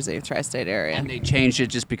New Jersey, tri-state area. And they changed it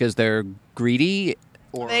just because they're greedy?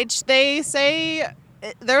 Or They say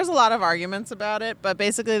there's a lot of arguments about it, but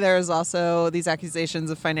basically there's also these accusations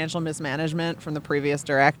of financial mismanagement from the previous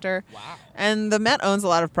director. Wow. And the Met owns a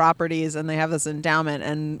lot of properties, and they have this endowment,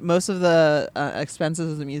 and most of the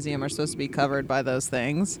expenses of the museum are supposed to be covered by those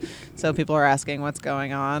things. So people are asking what's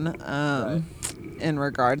going on in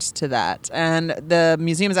regards to that. And the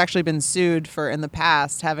museum has actually been sued for, in the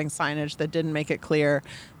past, having signage that didn't make it clear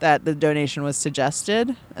that the donation was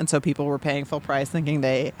suggested, and so people were paying full price thinking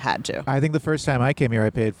they had to. I think the first time I came here,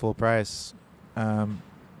 I paid full price. Like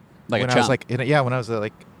when a I was chump. when I was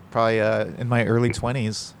probably in my early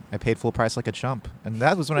 20s, I paid full price like a chump, and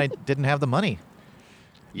that was when I didn't have the money.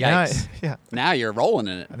 Yikes. Now, Now you're rolling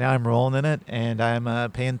in it. Now I'm rolling in it, and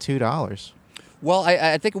I'm paying $2. Well,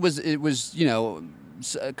 I think it was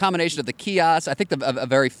a combination of the kiosks. I think a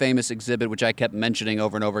very famous exhibit, which I kept mentioning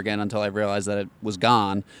over and over again until I realized that it was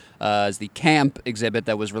gone, is the camp exhibit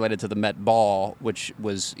that was related to the Met Ball, which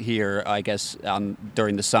was here, I guess,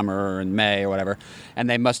 during the summer or in May or whatever. And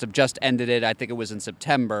they must have just ended it. I think it was in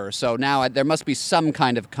September. So now there must be some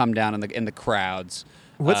kind of come down in the crowds.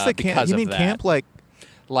 What's the camp? You mean camp like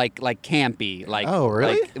campy? Oh,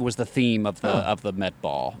 really? Like it was the theme of the Met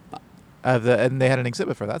Ball. And they had an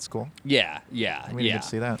exhibit for that school. Yeah. We didn't get to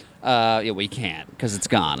see that. We can't because it's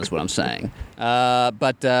gone, is what I'm saying.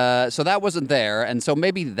 But so that wasn't there, and so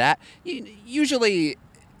maybe that. Usually,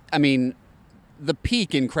 I mean, the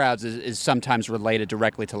peak in crowds is sometimes related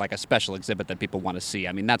directly to like a special exhibit that people want to see.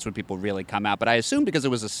 I mean, that's when people really come out. But I assume because it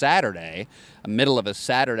was a middle of a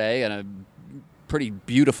Saturday, and a pretty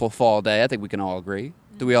beautiful fall day. I think we can all agree.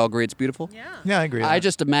 Do we all agree it's beautiful? Yeah, I agree. I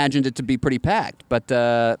just imagined it to be pretty packed,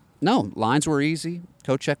 but. No, lines were easy.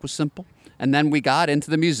 Code check was simple. And then we got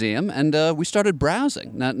into the museum and we started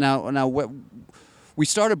browsing. Now, we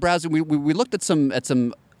started browsing. We looked at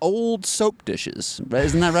some old soap dishes.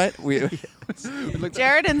 Isn't that right?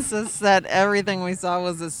 Jared insists that everything we saw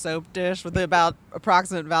was a soap dish with the about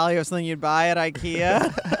approximate value of something you'd buy at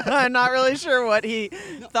IKEA. I'm not really sure what he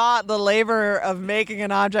thought the labor of making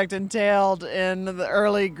an object entailed in the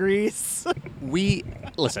early Greece.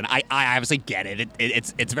 Listen. I obviously get it.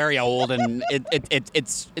 It's very old and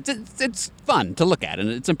it's fun to look at and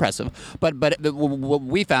it's impressive. But what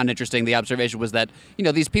we found interesting, the observation was that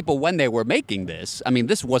these people, when they were making this, I mean,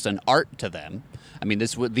 this wasn't art to them. I mean,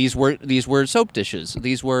 these were soap dishes.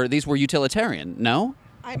 These were utilitarian. No.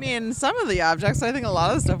 I mean, some of the objects. I think a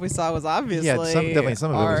lot of the stuff we saw was obviously definitely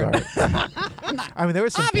some of it was art. I mean, there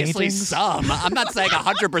were some obviously paintings. Some. I'm not saying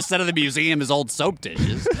 100% of the museum is old soap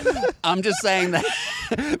dishes. I'm just saying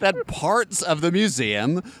that parts of the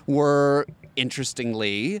museum were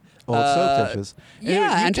interestingly old soap dishes.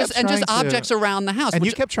 Yeah, and just objects around the house. And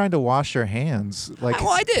you kept trying to wash your hands. Oh,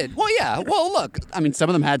 I did. Well, yeah. Well, look. I mean, some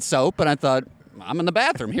of them had soap, and I thought, I'm in the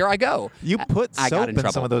bathroom. Here I go. You put soap in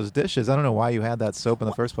trouble. some of those dishes. I don't know why you had that soap in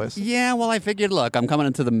the first place. Yeah, well, I figured, look, I'm coming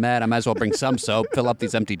into the Met. I might as well bring some soap, fill up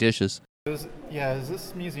these empty dishes. Is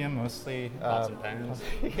this museum mostly...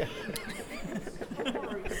 yeah.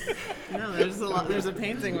 No, there's a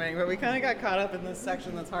painting wing, but we kind of got caught up in this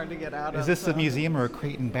section that's hard to get out of. Is this a museum or a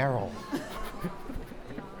Crate and Barrel?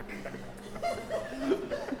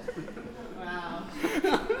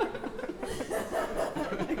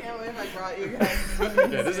 brought you guys.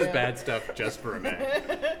 Yeah, this is bad stuff just for a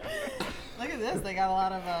minute. Look at this. They got a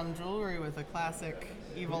lot of jewelry with a classic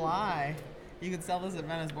evil eye. You could sell this at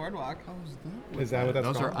Venice Boardwalk. Is that what that's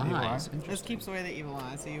Those called? are Evil eye? eyes. This keeps away the evil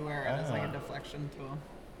eye, so you wear it as like a deflection tool.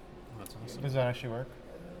 That's awesome. Does that actually work?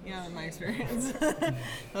 Yeah, in my experience.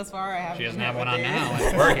 Thus far, I haven't. She doesn't been have hit one with on these. now.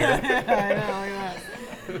 And we're here. I know,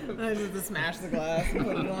 look at that. I just have to smash the glass and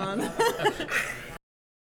put it on.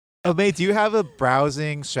 Oh, mate, do you have a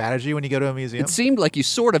browsing strategy when you go to a museum? It seemed like you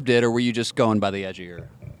sort of did, or were you just going by the edge of your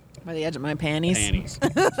By the edge of my panties. panties?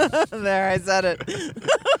 There, I said it.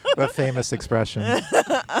 A famous expression.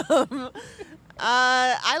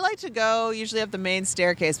 I like to go usually up the main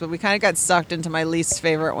staircase, but we kind of got sucked into my least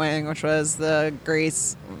favorite wing, which was the Greek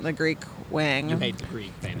wing. You hate the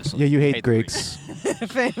Greek, famously. Yeah, you hate the Greeks.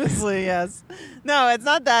 Famously, yes. No, it's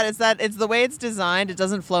not that. It's the way it's designed. It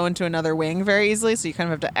doesn't flow into another wing very easily, so you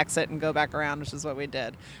kind of have to exit and go back around, which is what we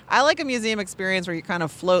did. I like a museum experience where you kind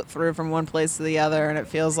of float through from one place to the other, and it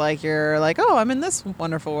feels like you're like, oh, I'm in this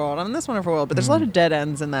wonderful world. I'm in this wonderful world. But there's a lot of dead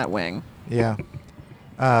ends in that wing. Yeah.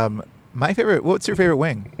 My favorite. What's your favorite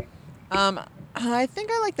wing? I think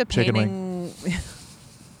I like the Chicken painting.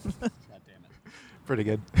 God damn it. Pretty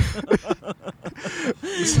good.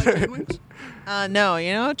 You like chicken wings?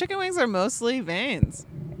 No, chicken wings are mostly veins.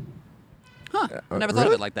 Huh. I never thought of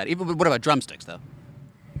really? it like that. Even what about drumsticks, though?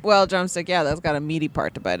 Well, drumstick, yeah, that's got a meaty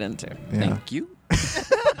part to bite into. Yeah. Thank you.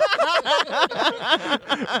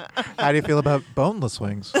 How do you feel about boneless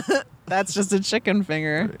wings? That's just a chicken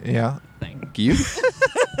finger. Yeah. Thank you.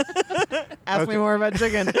 Ask me more about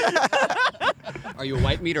chicken. Are you a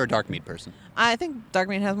white meat or a dark meat person? I think dark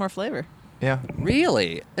meat has more flavor. Yeah.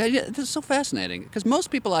 Really? Yeah, this is so fascinating. Because most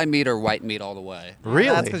people I meet are white meat all the way. Really?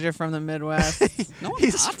 That's because you're from the Midwest. No, I'm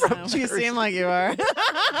He's not. from You Jersey. seem like you are.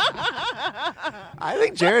 I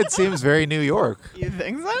think Jared seems very New York. You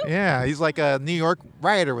think so? Yeah, he's like a New York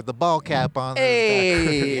writer with the ball cap on.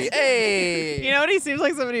 Hey, hey. You know what? He seems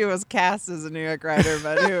like somebody who was cast as a New York writer,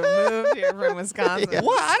 but who moved here from Wisconsin.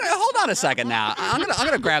 What? Hold on a second now. I'm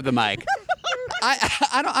gonna grab the mic.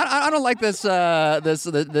 I don't like this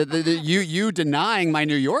you denying my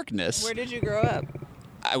New Yorkness. Where did you grow up?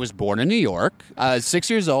 I was born in New York. 6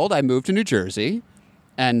 years old, I moved to New Jersey,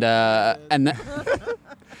 and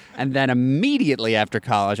then immediately after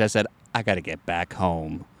college, I said I got to get back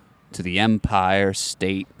home to the Empire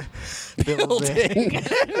State Building.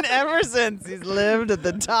 And ever since, he's lived at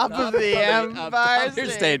the top of the Empire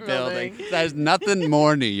State Building. There's nothing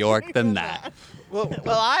more New York than that. Well,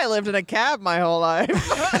 I lived in a cab my whole life.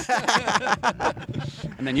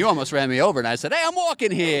 And then you almost ran me over, and I said, "Hey, I'm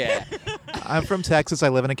walking here." I'm from Texas. I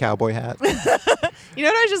live in a cowboy hat. You know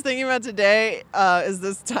what I was just thinking about today? Is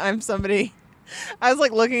this time somebody... I was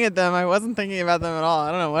like looking at them. I wasn't thinking about them at all.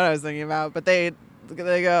 I don't know what I was thinking about, but they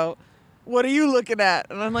go, "What are you looking at?"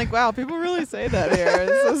 And I'm like, wow, people really say that here.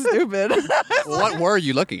 It's so stupid. What were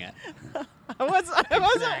you looking at? I wasn't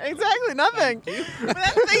exactly nothing. But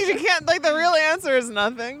that's the thing, you can't, like, the real answer is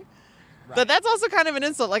nothing. But that's also kind of an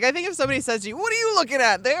insult. Like, I think if somebody says to you, "What are you looking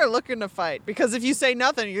at?" They are looking to fight. Because if you say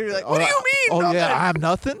nothing, you're like, "What do you mean? Oh nothing?" yeah, I'm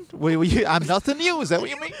nothing. I'm nothing to you. Is that what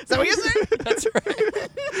you mean? Is that what you say? That's right.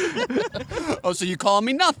 Oh, so you call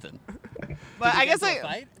me nothing? But I guess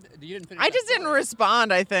I just didn't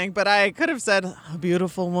respond, I think, but I could have said, "A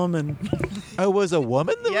beautiful woman." Oh, was a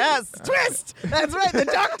woman? Yes, twist. That's right. The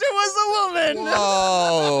doctor was a woman.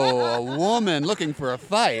 Whoa, a woman looking for a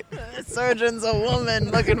fight. The surgeon's a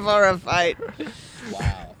woman looking for a fight.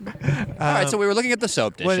 Wow. All right, so we were looking at the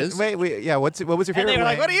soap dishes. Wait. Yeah. What was your And favorite? they were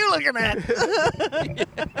like, wing? "What are you looking at?"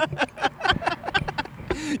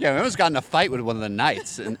 Yeah, we almost got in a fight with one of the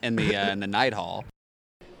knights in the night hall.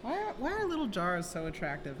 Why are little jars so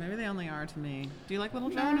attractive? Maybe they only are to me. Do you like little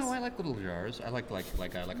No, jars? I like little jars. I like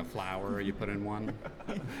a flower you put in one.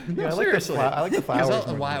 Yeah, I like seriously. I like the flowers. Because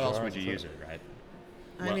more why than the else jars. would you use it, right?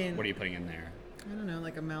 I mean- what are you putting in there? I don't know,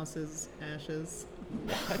 like a mouse's ashes.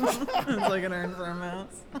 It's like an urn for a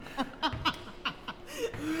mouse.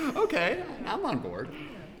 Okay, I'm on board.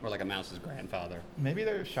 Or like a mouse's grandfather. Maybe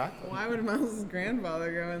they're shocked Why would a mouse's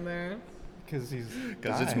grandfather go in there? because he's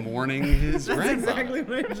Because it's died. mourning his That's grandfather. exactly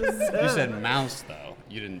what I just said. You said mouse, though.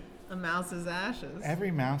 You didn't. A mouse's ashes.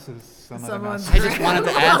 Every mouse is some other Someone's mouse. I just wanted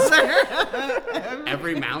to ask.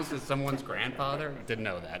 Every mouse is someone's grandfather? Didn't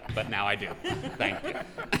know that, but now I do. Thank you.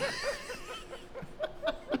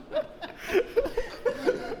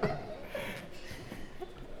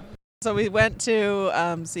 So we went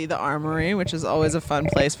to see the Armory, which is always a fun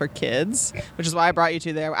place for kids, which is why I brought you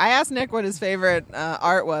to there. I asked Nick what his favorite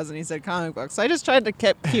art was, and he said comic books. So I just tried to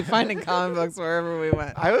keep finding comic books wherever we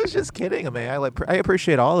went. I was just kidding, May. I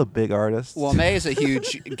appreciate all the big artists. Well, May is a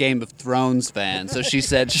huge Game of Thrones fan, so she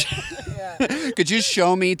said, "Could you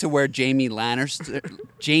show me to where Jamie Lannister?" Yeah,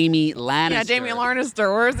 Jamie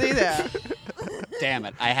Lannister. Where's he there? Damn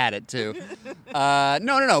it, I had it too.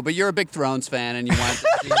 No. But you're a big Thrones fan, and you wanted to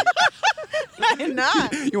see. I'm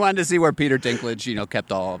not. You wanted to see where Peter Dinklage,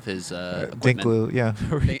 kept all of his equipment. Dinklage, yeah.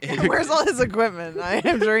 Where's all his equipment? I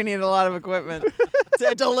am sure he needed a lot of equipment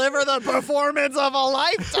to deliver the performance of a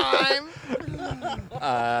lifetime.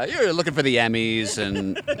 You're looking for the Emmys,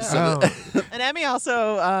 and and Emmy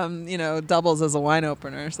also, doubles as a wine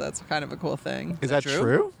opener, so that's kind of a cool thing. Is that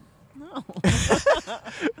true? No.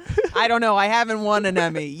 I don't know. I haven't won an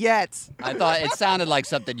Emmy yet. I thought it sounded like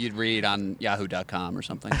something you'd read on Yahoo.com or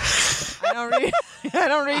something. I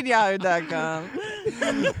don't read Yahoo.com.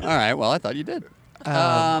 All right. Well, I thought you did.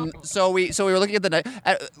 So we were looking at the night.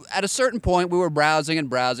 At a certain point, we were browsing and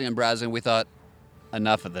browsing and browsing. We thought,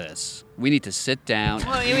 enough of this. We need to sit down.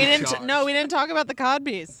 Well, we didn't talk about the cod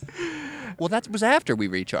piece. Well, that was after we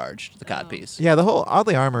recharged the cod piece. Yeah, the whole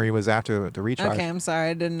Oddly Armory was after the recharge. Okay, I'm sorry.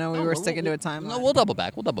 I didn't know we were sticking to a timeline. No, we'll double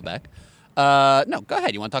back. No, go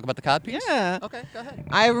ahead. You want to talk about the cod piece? Yeah. Okay, go ahead.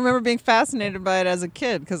 I remember being fascinated by it as a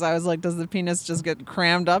kid because I was like, does the penis just get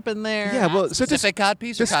crammed up in there? Yeah, well, so specific cod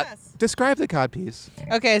piece or cod? Describe the cod piece.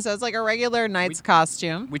 Okay, so it's like a regular knight's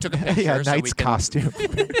costume. We took a picture. Yeah, so knight's costume.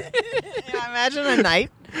 Yeah, imagine a knight.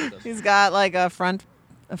 He's got like a front.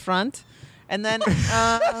 And then, So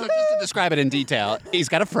just to describe it in detail, he's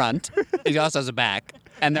got a front. He also has a back.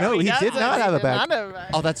 And No, he did not have a back.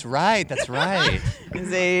 Oh, that's right.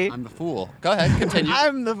 I'm the fool. Go ahead, continue.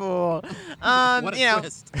 I'm the fool. What a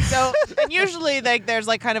twist. So, and usually there's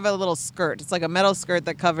like kind of a little skirt. It's like a metal skirt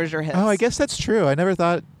that covers your hips. Oh, I guess that's true. I never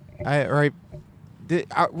thought.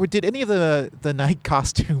 Did any of the knight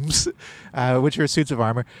costumes, which are suits of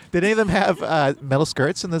armor, did any of them have metal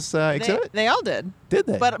skirts in this exhibit? They all did. Did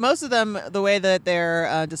they? But most of them, the way that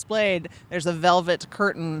they're displayed, there's a velvet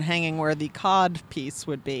curtain hanging where the cod piece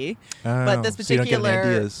would be. But this so you don't get any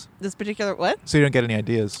ideas. This particular what? So you don't get any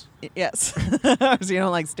ideas. Yes. So you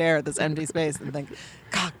don't like stare at this empty space and think,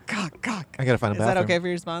 cock. I gotta find a bathroom. Is that okay for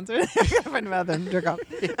your sponsor? I gotta find a bathroom. Jerk off.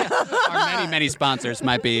 Our many sponsors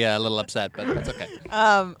might be a little upset, but that's okay.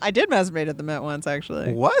 I did masturbate at the Met once,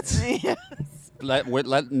 actually. What? Yes.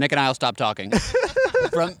 Let Nick and I will stop talking.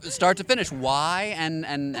 From start to finish, why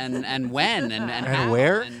and when and how?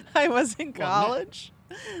 where? I was in college.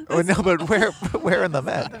 Oh, no, but where in the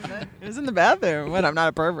Met? It was in the bathroom. What? I'm not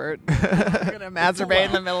a pervert. I'm gonna masturbate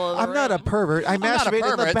in the middle of the room. I'm not a pervert. I masturbate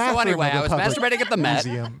in the bathroom. So anyway, of I was the public masturbating at the Met.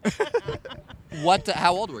 museum.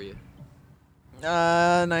 How old were you?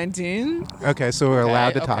 19. Okay, so we're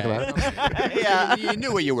allowed to talk about it. Yeah. You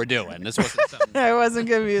knew what you were doing. This wasn't something. I wasn't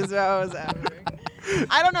confused about what was happening.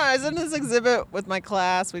 I don't know. I was in this exhibit with my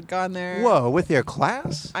class. We'd gone there. Whoa, with your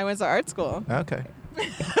class? I went to art school. Okay.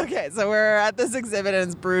 Okay, so we're at this exhibit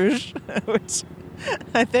in Bruges, which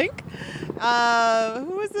I think. Who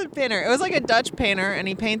was the painter? It was like a Dutch painter, and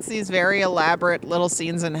he paints these very elaborate little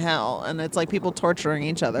scenes in hell, and it's like people torturing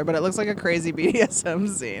each other, but it looks like a crazy BDSM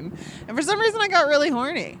scene. And for some reason, I got really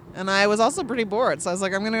horny, and I was also pretty bored, so I was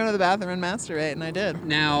like, I'm gonna go to the bathroom and masturbate, and I did.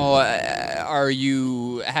 Now, have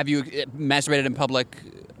you masturbated in public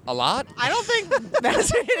a lot? I don't think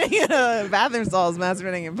masturbating in a bathroom stall is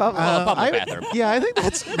masturbating in public. A public bathroom. Yeah, I think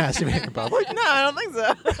that's masturbating in public. No, I don't think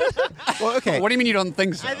so. Well, okay. What do you mean you don't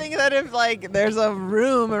think so? I think that if there's a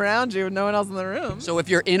room around you and no one else in the room. So if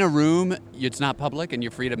you're in a room, it's not public, and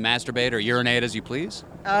you're free to masturbate or urinate as you please.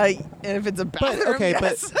 And if it's a bathroom, But okay,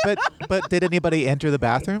 yes. but did anybody enter the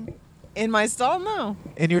bathroom? In my stall, no.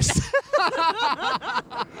 In your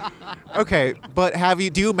Okay, but do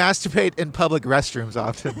you masturbate in public restrooms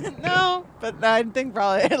often? No, but I think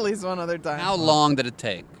probably at least one other time. How long did it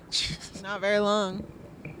take? Not very long.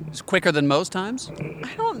 It's quicker than most times?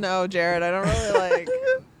 I don't know, Jared. I don't really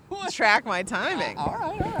track my timing. All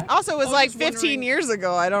right. Also, it was like just 15 wondering- years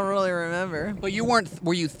ago. I don't really remember. But you weren't.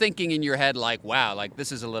 Were you thinking in your head like, "Wow,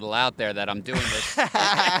 this is a little out there that I'm doing this"?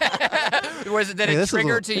 Did it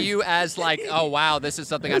trigger to you as like, "Oh wow, this is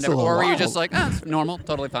something I've never"? Or were you just like, "Oh, it's normal,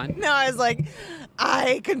 totally fine"? No, I was like,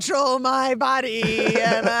 I control my body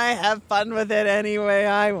and I have fun with it any way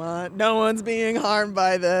I want. No one's being harmed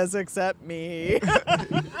by this except me.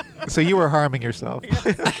 So you were harming yourself.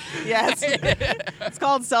 Yes. It's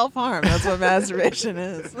called self-harm. That's what masturbation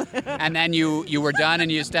is. And then you were done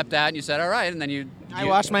and you stepped out and you said, "All right," and then I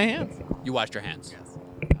washed my hands. You washed your hands. Yes.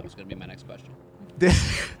 That was going to be my next question.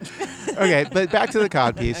 Okay, but back to the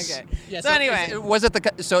codpiece. Okay. Yeah, so anyway. it wasn't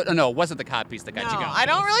the it wasn't the codpiece that got you No, going. I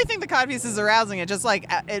don't really think the codpiece is arousing. It just like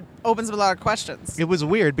it opens up a lot of questions. It was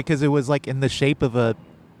weird because it was like in the shape of a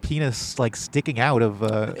penis, like sticking out of.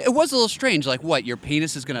 It was a little strange. Like, what? Your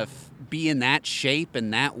penis is gonna be in that shape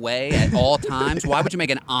and that way at all times? Why would you make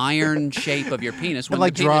an iron shape of your penis when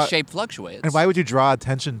like the penis shape fluctuates? And why would you draw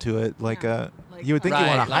attention to it? Like you would think you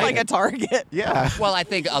Right, want to hide Like a it. target. Yeah. Well, I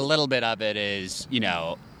think a little bit of it is,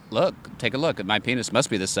 look, take a look. My penis must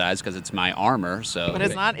be this size because it's my armor. So, But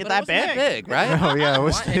it's not But it that wasn't big. right? Oh yeah, it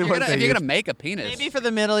was. Why- if you're gonna make a penis, Maybe for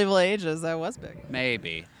the medieval ages, that was big.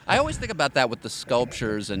 maybe. I always think about that with the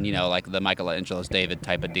sculptures and like the Michelangelo's David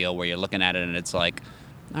type of deal, where you're looking at it and it's like,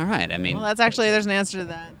 all right. I mean, Well, there's an answer to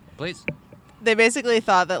that. please. They basically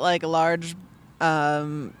thought that like large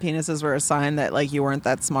penises were a sign that like you weren't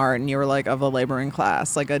that smart and you were like of a laboring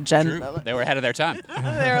class, like a They were ahead of their time.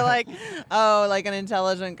 They were like, oh, like an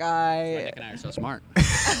intelligent guy. Nick and I are so smart.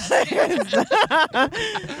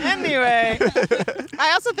 Anyway,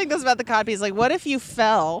 I also think this about the codpiece. Like, what if you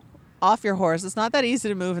fell off your horse? It's not that easy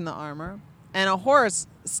to move in the armor, and a horse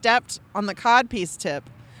stepped on the codpiece tip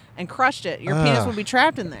and crushed it. Your penis would be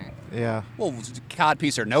trapped in there. Yeah. Well,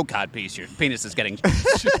 codpiece or no codpiece, your penis is getting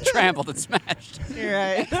trampled and smashed. You're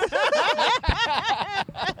right. I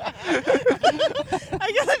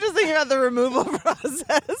guess I'm just thinking about the removal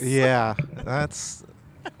process. Yeah. That's.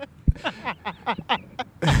 I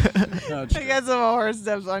guess if a horse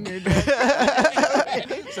steps on your dick.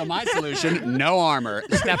 So my solution, no armor.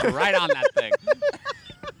 Step right on that thing.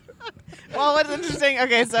 Well, what's interesting,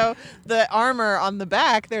 okay, so the armor on the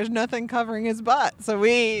back, there's nothing covering his butt. So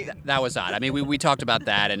That was odd. I mean, we talked about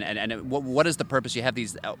that, and what is the purpose? You have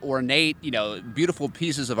these ornate, beautiful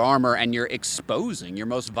pieces of armor, and you're exposing your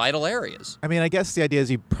most vital areas. I mean, I guess the idea is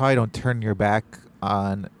you probably don't turn your back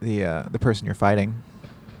on the person you're fighting.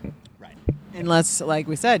 Right. unless, like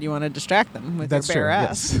we said, you want to distract them with That's your bare true.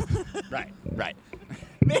 ass. Yes. Right.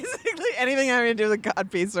 Basically, anything having to do with a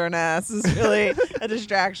codpiece or an ass is really a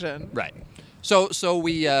distraction. Right. So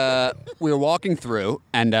we were walking through,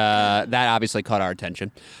 and that obviously caught our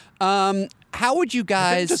attention. How would you It didn't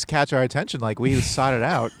guys just catch our attention like we sought it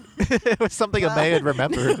out. It was something a May had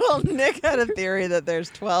remembered. Well, Nick had a theory that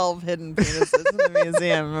there's 12 hidden penises in the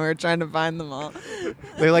museum, and we were trying to find them all.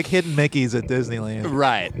 They're like hidden Mickeys at Disneyland.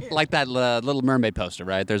 Right, like that Little Mermaid poster,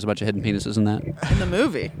 right? There's a bunch of hidden penises in that. In the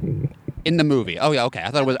movie. In the movie. Oh yeah, okay.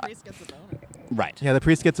 I thought it was right. Yeah, the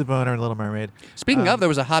priest gets a boner in Little Mermaid. Speaking of, there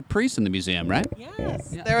was a hot priest in the museum, right?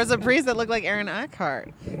 Yes. There was a priest that looked like Aaron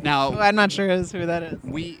Eckhart. Now Who I'm not sure who that is.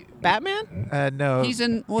 we Batman? No. He's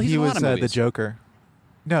in a he lot was of movies. the Joker.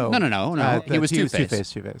 No. No. He was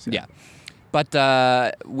Two-Face. Two-Face. Yeah.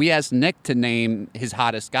 But we asked Nick to name his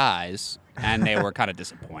hottest guys, and they were kind of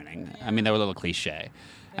disappointing. I mean, they were a little cliche.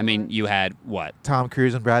 I mean, you had what? Tom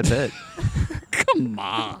Cruise and Brad Pitt. Come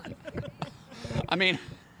on. I mean,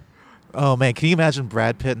 Oh man, can you imagine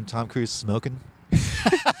Brad Pitt and Tom Cruise smoking?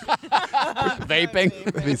 vaping.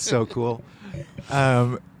 That'd be so cool.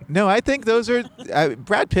 No, I think those are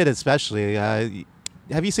Brad Pitt especially.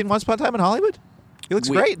 Have you seen Once Upon a Time in Hollywood? He looks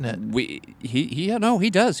great in it. He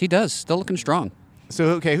does. He does. Still looking strong. So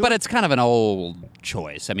okay, But it's kind of an old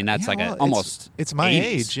choice. I mean, that's almost. It's my 80s.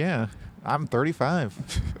 age. Yeah, I'm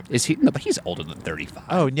 35. Is he? No, but he's older than 35.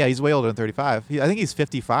 Oh yeah, he's way older than 35. I think he's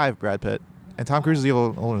 55. Brad Pitt, and Tom Cruise is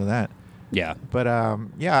even older than that. Yeah. But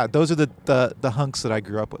yeah, those are the hunks that I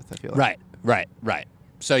grew up with. I feel like. Right.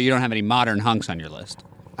 So you don't have any modern hunks on your list.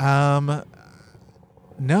 No,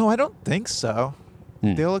 I don't think so.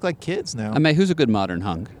 They all look like kids now. I mean, who's a good modern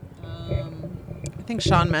hunk? I think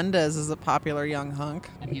Shawn Mendes is a popular young hunk.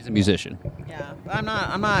 And he's a musician. Yeah, but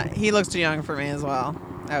I'm not. He looks too young for me as well,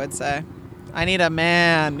 I would say. I need a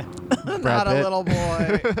man, not a Pitt. little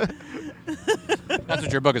boy. That's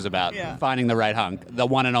what your book is about. Yeah. Finding the right hunk, the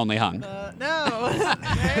one and only hunk. No,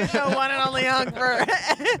 there's no one and only hunk for.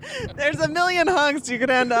 There's a million hunks you could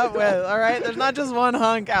end up with. All right, there's not just one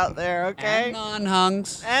hunk out there. Okay. And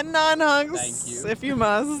non-hunks. And non-hunks, Thank you. if you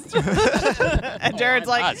must. And Jared's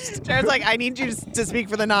must. I need you to speak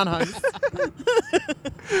for the non-hunks.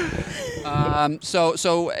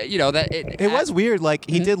 So you know that It was weird. Like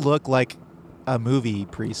he did look like a movie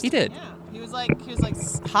priest. He did. Yeah, he was like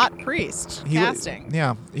hot priest He casting,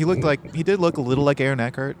 Yeah, he did look a little like Aaron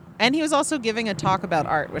Eckhart. and he was also giving a talk about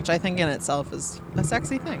art, which I think in itself is a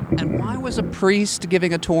sexy thing. And why was a priest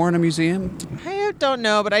giving a tour in a museum? I don't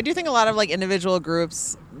know, but I do think a lot of like individual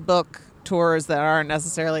groups book tours that aren't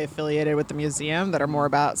necessarily affiliated with the museum that are more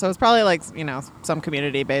about. So it's probably like some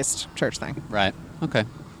community-based church thing. Right. Okay.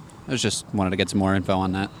 I just wanted to get some more info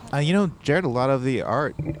on that. Jared, a lot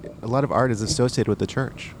of art is associated with the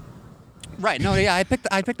church. Right. No. Yeah. I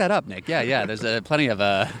picked that up, Nick. Yeah. There's plenty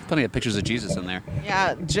of pictures of Jesus in there.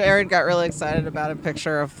 Yeah, Jared got really excited about a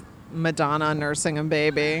picture of Madonna nursing a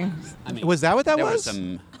baby. I mean, Was that what that there was?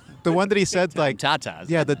 some The one that he said like tatas.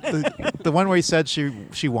 Yeah, the one where he said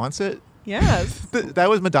she wants it. Yes. That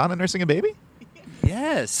was Madonna nursing a baby.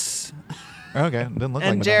 Yes. Okay, didn't look like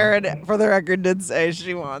And Madonna. Jared, for the record, did say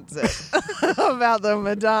she wants it. About the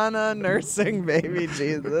Madonna nursing baby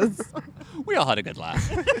Jesus. We all had a good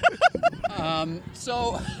laugh.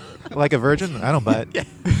 So Like a virgin? I don't buy it.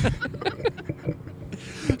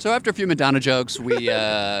 So after a few Madonna jokes, we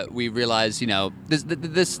realized,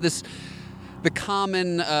 this the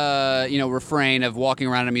common refrain of walking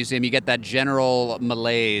around a museum, you get that general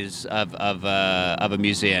malaise of a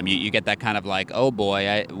museum. You get that kind of like, oh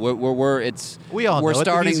boy, We all know it's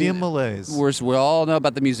the museum malaise. We all know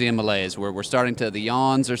about the museum malaise. We're starting to, the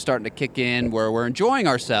yawns are starting to kick in. We're enjoying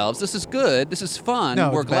ourselves. This is good. This is fun.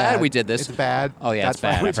 No, we're it's glad bad. we did this. It's bad. Oh yeah, That's it's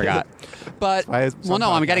bad. why we I did forgot. it. But Why is well, no,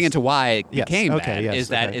 some I'm getting podcasts- into why it Yes. became Okay, bad. yes,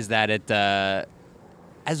 Is that it?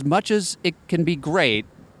 As much as it can be great,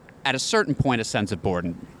 at a certain point, a sense of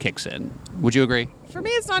boredom kicks in. Would you agree? For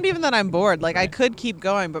me, it's not even that I'm bored. Like, I could keep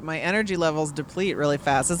going, but my energy levels deplete really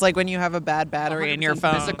fast. It's like when you have a bad battery in your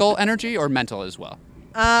phone. Physical energy or mental as well?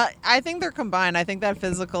 I think they're combined. I think that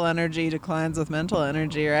physical energy declines with mental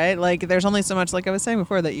energy, right? Like, there's only so much, like I was saying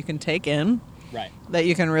before, that you can take in, Right. that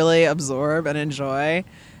you can really absorb and enjoy.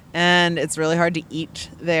 And it's really hard to eat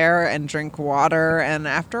there and drink water. And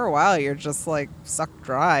after a while, you're just like sucked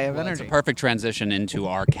dry of Well, energy. it's a perfect transition into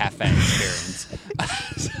our cafe experience.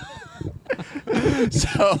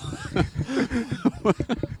 So,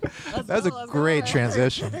 That was a great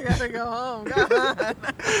transition. I gotta go home. God.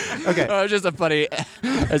 Okay. it was just a funny.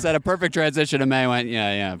 I said a perfect transition, and May went,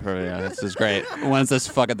 "Yeah, perfect, yeah, this is great. When's this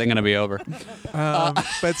fucking thing gonna be over?"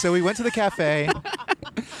 But so we went to the cafe.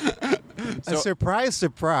 A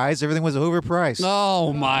surprise, everything was overpriced.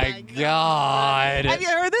 Oh my god! Have you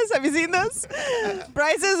heard this? Have you seen this?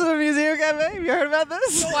 Prices of a museum cafe. Have you heard about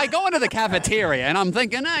this? So I go into the cafeteria and I'm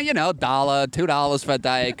thinking, $1, $2 for a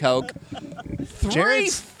Diet Coke,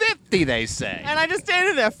 Jared's- $3.50 they say. And I just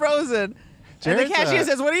standing there frozen. And Jared's, the cashier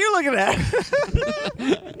says, "What are you looking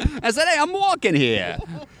at?" I said, "Hey, I'm walking here."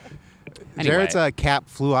 Anyway, Jared's cap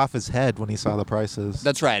flew off his head when he saw the prices.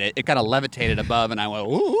 that's right. It kind of levitated above, and I went,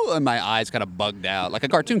 "Ooh!" and my eyes kind of bugged out like a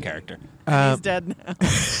cartoon character. He's dead now.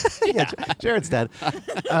 Yeah, Jared's dead.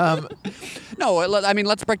 No, I mean,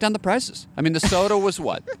 let's break down the prices. I mean, the soda was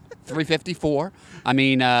what, $3.54. I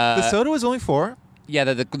mean, The soda was only $4. yeah,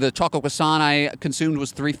 the chocolate croissant I consumed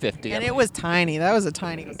was $3.50. And it was tiny. That was a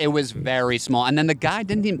tiny. It was very small. And then the guy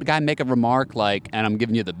make a remark like, "And I'm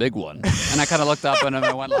giving you the big one." And I kind of looked up and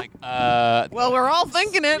I went like, Well, we're all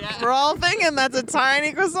thinking it. Yeah. We're all thinking that's a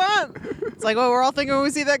tiny croissant. It's like, well, we're all thinking when we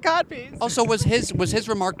see that cod piece. Also, was his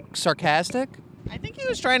remark sarcastic? I think he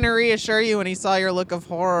was trying to reassure you when he saw your look of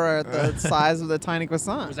horror at the size of the tiny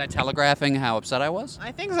croissant. Was I telegraphing how upset I was?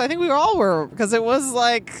 I think so. I think we all were, because it was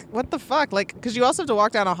like, what the fuck? Like, because you also have to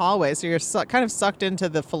walk down a hallway, so you're kind of sucked into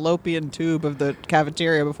the fallopian tube of the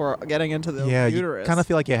cafeteria before getting into the Yeah, you uterus. kind of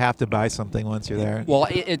feel like you have to buy something once you're there. Well,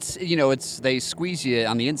 it's they squeeze you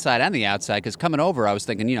on the inside and the outside. Because coming over, I was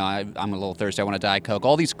thinking, I'm a little thirsty. I want a Diet Coke.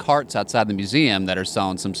 All these carts outside the museum that are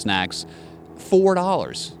selling some snacks,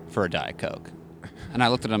 $4 for a Diet Coke. And I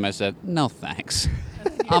looked at him. I said, "No, thanks."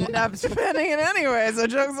 You ended up spending it anyway, so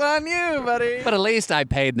joke's on you, buddy. But at least I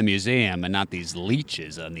paid the museum and not these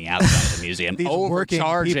leeches on the outside of the museum These working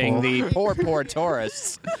overcharging people. the poor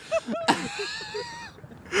tourists.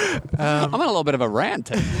 I'm on a little bit of a rant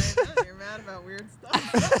today. You're mad about weird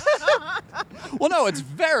stuff. Well, no, it's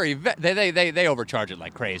they overcharge it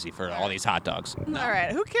like crazy for all these hot dogs. All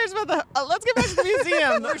right, who cares about the... let's get back to the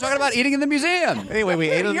museum. We're talking about eating in the museum. Anyway, we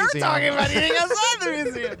ate at the You're museum. talking about eating outside the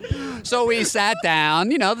museum. So we sat down.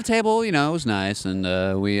 The table, was nice,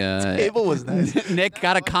 and we. Table was nice. Nick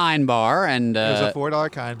got a Kind bar, and It was a $4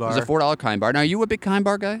 Kind it bar. was a $4 Kind bar. Now, are you a big Kind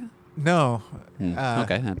bar guy? No.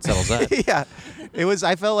 Okay, that settles that. Yeah, it was.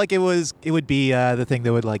 I felt like it would be the thing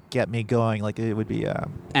that would like get me going. Like it would be.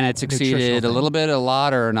 And it succeeded Nutritional a thing. little bit, a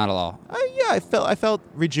lot, or not at all. Yeah, I felt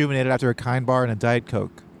rejuvenated after a Kind bar and a Diet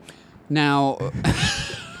Coke. Now,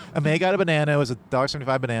 May got a banana. It was a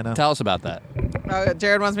 $1.75 banana. tell us about that. Oh,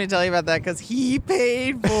 Jared wants me to tell you about that because he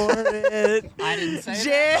paid for it. I didn't say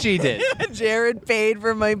Jared, She did. Jared paid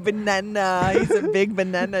for my banana. He's a big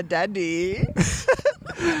banana daddy.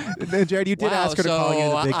 Then, Jared, you did Wow, ask her to so call you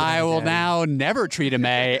the big I banana will daddy. now never treat a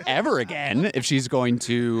May ever again if she's going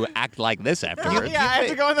to act like this afterwards. Yeah, I have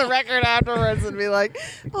to go on the record afterwards and be like,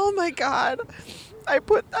 oh my God. I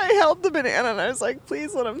held the banana and I was like,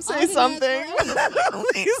 please let him say something.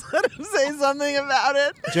 Please let him say something about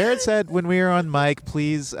it. Jared said when we were on mic,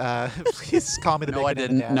 please call me the No, I big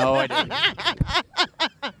didn't. banana No, I didn't.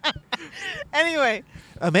 Anyway.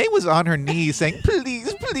 May was on her knees saying,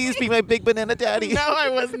 please be my big banana daddy. No, I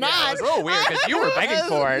was not. Yeah, it was a little weird because you were begging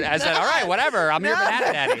for it. I said, all right, whatever. I'm your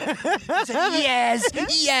banana daddy. I said,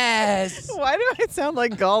 yes. Why do I sound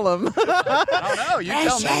like Gollum? I don't know. You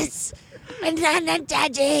tell me. Banana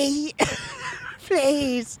daddy.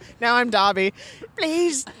 Please. Now I'm Dobby.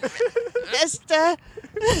 Please, Mr.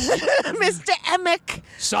 Emick.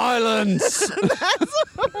 Silence.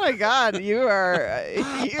 Oh my God, you are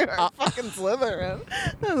fucking Slytherin.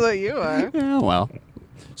 That's what you are. Yeah, well.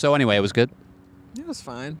 So anyway, it was good. It was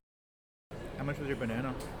fine. How much was your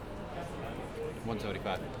banana?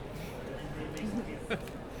 $175.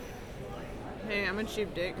 Hey, I'm a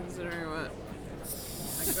cheap date considering what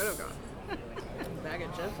I could have got. A bag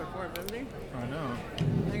of chips for $4.50. I know.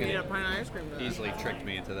 I could eat a pint of ice cream. Easily tricked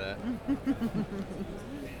me into that.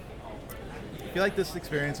 I feel like this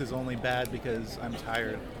experience is only bad because I'm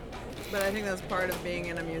tired. But I think that's part of being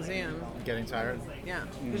in a museum. Getting tired? Yeah,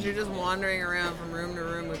 because you're just wandering around from room to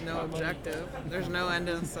room with no objective. There's no end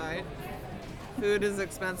in sight. Food is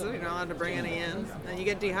expensive. You're not allowed to bring any in. And you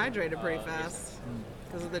get dehydrated pretty fast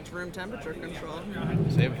because of the room temperature control.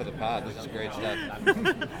 Save it for the pod. This is great stuff.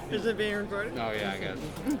 Is it being recorded? Oh, yeah, I guess.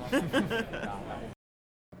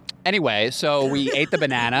 Anyway, so we ate the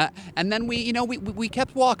banana, and then we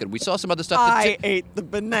kept walking. We saw some other stuff. I ate the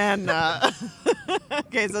banana.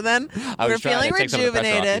 Okay, so then we were feeling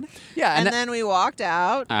rejuvenated. Yeah, and then we walked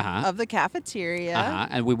out of the cafeteria.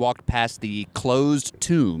 And we walked past the closed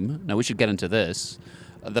tomb. Now, we should get into this.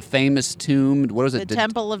 The famous tomb. What was it? The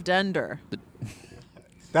Temple of Dender.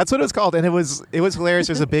 That's what it was called, and it was hilarious.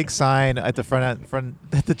 There's a big sign at the front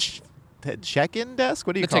at the check-in desk.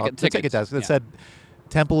 What do you call it? The ticket desk that said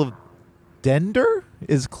Temple of Dender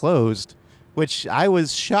is closed, which I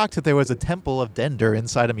was shocked that there was a Temple of Dender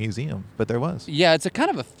inside a museum, but there was. Yeah, it's a kind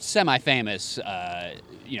of a semi-famous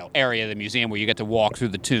area of the museum where you get to walk through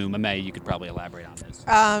the tomb. May, you could probably elaborate on this.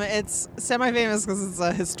 It's semi-famous because it's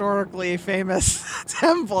a historically famous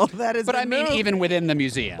temple that is. But I mean, even within the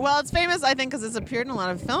museum. Well, it's famous, I think, because it's appeared in a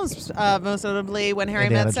lot of films, most notably When Harry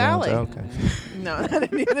Indiana Met Sally. Jones. Oh, okay. No, not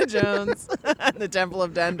Indiana Jones. The Temple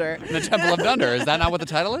of Dender. The Temple of Dender. Is that not what the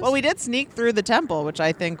title is? Well, we did sneak through the temple, which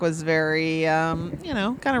I think was very,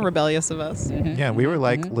 kind of rebellious of us. Yeah, we were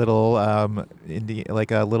like little,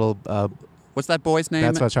 What's that boy's name?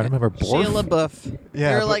 That's what I was trying to remember. Borf? Sheila Buff.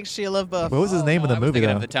 Yeah, We were like Sheila Buff. What was his name in the I was movie, thinking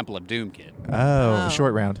though? of the Temple of Doom kid. Oh,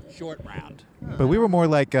 Short Round. Short Round. But we were more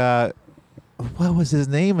like, what was his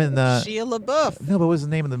name in the... Sheila Buff. No, but what was the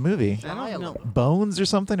name of the movie? I don't know. Bones or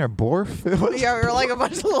something, or Borf? Yeah, we were like a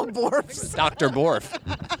bunch of little dwarfs. Dr. Borf.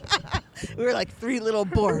 We were like three little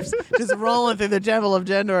dwarfs just rolling through the Temple of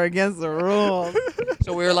Dender against the rules.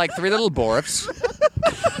 So we were like three little Borfs.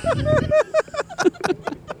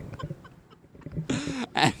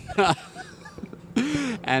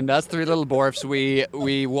 And us three little Borfs,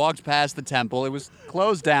 we walked past the temple. It was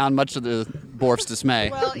closed down, much to the Borfs' dismay.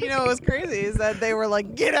 Well, what was crazy is that they were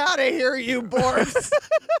like, "Get out of here, you dwarfs!"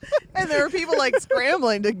 And there were people like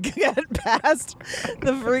scrambling to get past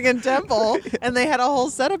the freaking temple, and they had a whole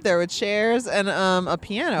setup there with chairs and a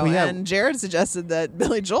piano. Well, yeah. And Jared suggested that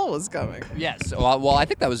Billy Joel was coming. Yes. Well, I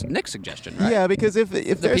think that was Nick's suggestion, right? Yeah, because if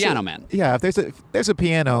The there's Piano Man. Yeah, if there's a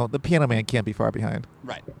piano, the Piano Man can't be far behind.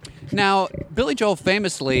 Right. Now, Billy Joel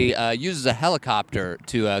famously uses a helicopter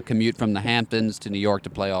to commute from the Hamptons to New York to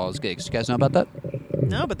play all his gigs. You guys know about that?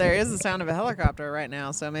 No, but there is the sound of a helicopter right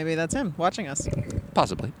now, so maybe that's him watching us.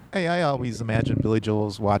 Possibly. Hey, I always imagine Billy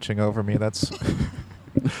Joel's watching over me. That's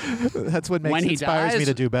what When he inspires me dies?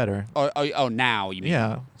 to do better. Oh, now you mean?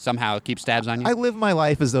 Yeah. Somehow it keeps tabs on you? I live my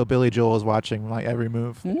life as though Billy Joel is watching my every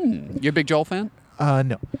move. You're a big Joel fan?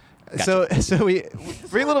 No. Gotcha. So we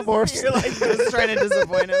three little dwarfs. You're like just trying to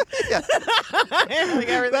disappoint him. Yeah.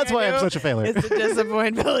 Like That's why I'm such a failure. It's to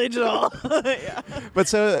disappoint Billy Joel. Yeah. But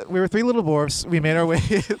so we were three little dwarfs. We made our way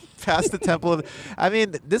past the temple of. I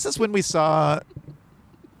mean, this is when we saw.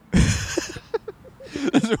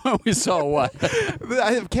 This is when we saw what?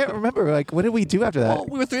 I can't remember. Like, what did we do after that? Well,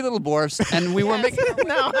 we were three little dwarfs, and we were Yes. making.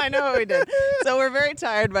 No, I know what we did. So we're very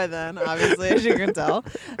tired by then, obviously, as you can tell.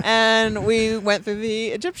 And we went through the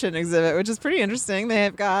Egyptian exhibit, which is pretty interesting.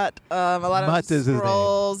 They've got a lot of Mutt is his name.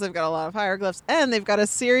 scrolls, they've got a lot of hieroglyphs, and they've got a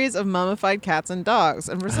series of mummified cats and dogs.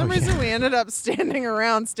 And for some reason, we ended up standing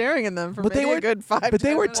around staring at them for maybe a good 5 But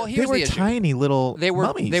they were minutes. Well, they here's were the issue. tiny little They were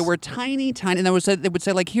mummies. they were tiny, and they would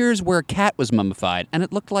say like, here's where a cat was mummified, and and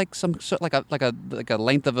it looked like like a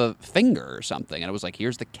length of a finger or something, and it was like,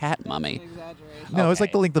 here's the cat mummy. No, it was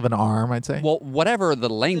like the length of an arm, I'd say. Well, whatever the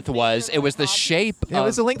length was, it was the shape. It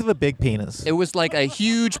was the length of a big penis. It was like a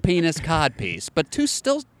huge penis cod piece, but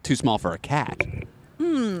still too small for a cat.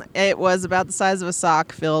 It was about the size of a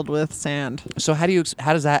sock filled with sand. So how is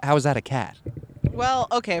that a cat? Well,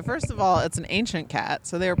 okay, first of all, it's an ancient cat,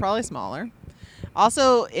 so they were probably smaller.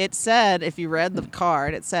 Also, it said, if you read the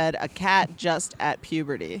card, it said a cat just at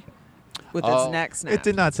puberty with its neck snapped. It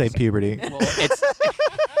did not say puberty. Well, it's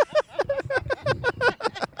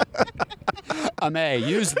I may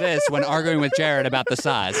use this when arguing with Jared about the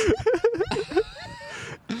size.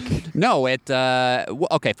 No,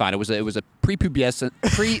 okay, fine. It was a prepubescent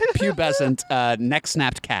neck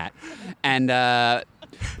snapped cat, and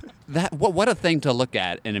that what a thing to look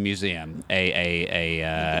at in a museum.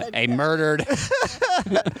 A murdered. Come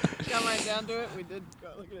right down to it. We did go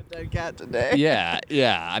look at a dead cat today.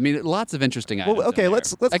 Yeah. I mean, lots of interesting items. Well, okay,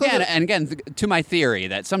 let's again to my theory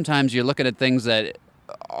that sometimes you're looking at things that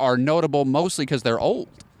are notable mostly because they're old.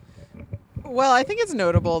 Well, I think it's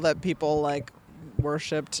notable that people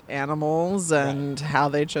worshipped animals and how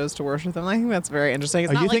they chose to worship them. I think that's very interesting.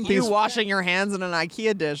 It's not like you washing your hands in an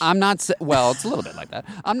IKEA dish. I'm not. Well, it's a little bit like that.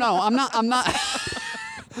 I'm not.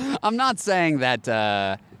 I'm not saying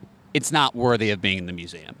that it's not worthy of being in the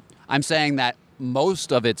museum. I'm saying that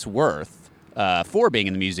most of its worth for being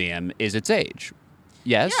in the museum is its age.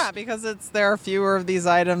 Yes. Yeah, because there are fewer of these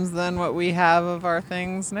items than what we have of our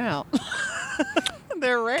things now.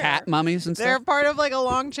 They're rare. Cat mummies and stuff? They're part of a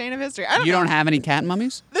long chain of history. You don't have any cat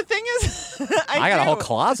mummies? The thing is, I got a whole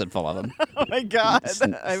closet full of them. Oh my God.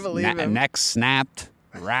 I believe him. Neck snapped,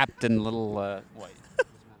 wrapped in little, wait.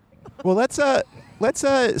 Well, let's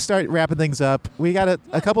start wrapping things up. We got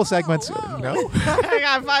a couple segments. Whoa. No? I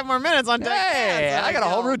got 5 more minutes on dead cats. I got a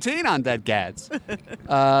whole routine on dead cats.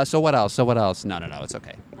 So what us? No, it's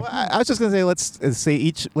okay. Well, I was just gonna say let's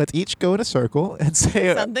each go in a circle and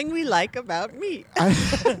say something we like about meat.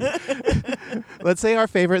 Let's say our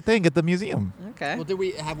favorite thing at the museum. Okay. Well,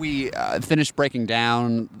 have we finished breaking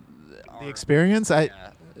down the experience?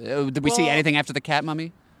 Did we see anything after the cat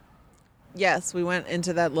mummy? Yes, we went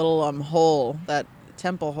into that little hole, that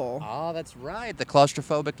temple hole. Oh, that's right. The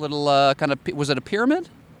claustrophobic little kind of was it a pyramid?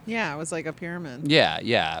 Yeah, it was like a pyramid.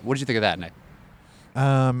 Yeah. What did you think of that, Nick?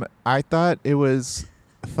 I thought it was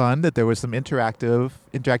fun that there was some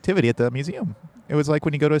interactivity at the museum. It was like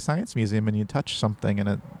when you go to a science museum and you touch something and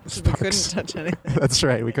it sparks. We couldn't touch anything. That's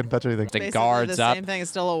right. We couldn't touch anything. The guards the up. Same thing.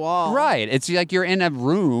 It's still a wall. Right. It's like you're in a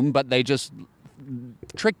room, but they just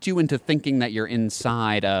tricked you into thinking that you're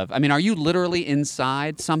inside of. I mean, are you literally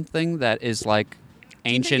inside something that is like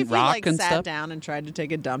ancient rock and stuff? If you sat down and tried to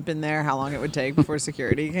take a dump in there, how long it would take before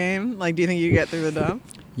security came? Do you think you'd get through the dump?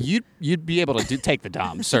 You'd be able to take the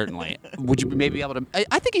dump, certainly. Would you maybe be able to?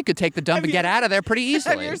 I think you could take the dump and get out of there pretty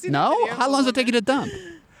easily. Have you ever seen No? How long does it take you to dump?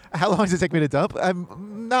 How long does it take me to dump?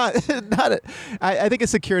 I'm not. I think a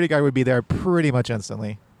security guard would be there pretty much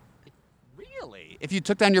instantly. Really? If you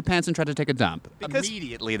took down your pants and tried to take a dump,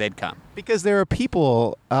 immediately they'd come. Because there are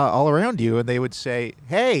people all around you, and they would say,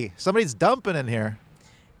 "Hey, somebody's dumping in here."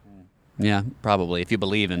 Yeah, probably. If you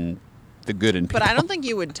believe in the good in people. But I don't think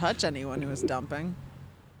you would touch anyone who was dumping.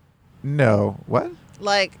 No. What?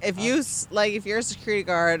 If you're a security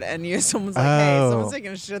guard and someone's like, hey, someone's taking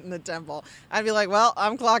a shit in the temple, I'd be like, well,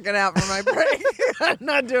 I'm clocking out for my break. I'm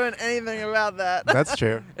not doing anything about that. That's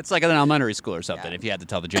true. It's like an elementary school or something. Yeah. If you had to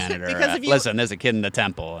tell the janitor, Listen, there's a kid in the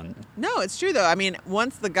temple, and no, it's true though. I mean,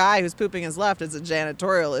 once the guy who's pooping is left, it's a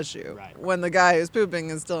janitorial issue. Right. When the guy who's pooping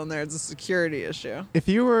is still in there, it's a security issue. If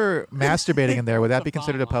you were masturbating in there, would that be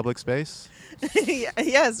considered a public space?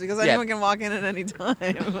 Yes, because anyone can walk in at any time. All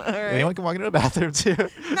right. Anyone can walk into a bathroom too.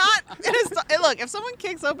 Not in a stall. Look, if someone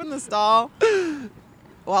kicks open the stall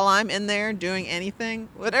while I'm in there doing anything,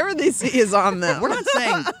 whatever they see is on them. We're not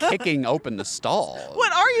saying kicking open the stall.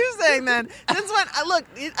 What are you saying then? Since when? Look,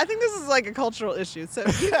 I think this is like a cultural issue. So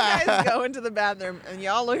if you guys go into the bathroom and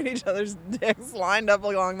y'all look at each other's dicks lined up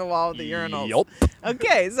along the wall with the urinals. Yup.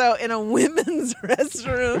 Okay, so in a women's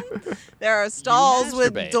restroom, there are stalls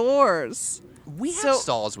with doors. We have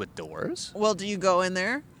stalls with doors. Well, do you go in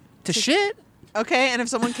there? To shit? Okay, and if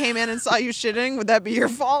someone came in and saw you shitting, would that be your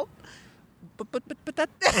fault? But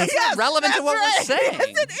that's not relevant to what we're saying.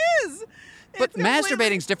 Yes, it is. But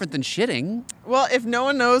masturbating's different than shitting. Well, if no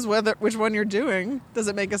one knows which one you're doing, does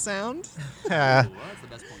it make a sound? Well, that's the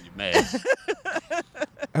best point you've made.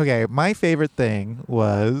 Okay, my favorite thing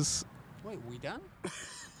was... Wait, we done?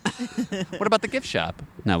 What about the gift shop?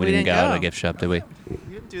 No, we didn't go to the gift shop, did we?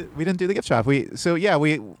 We didn't do the gift shop. I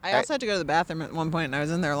also had to go to the bathroom at one point, and I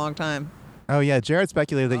was in there a long time. Oh yeah, Jared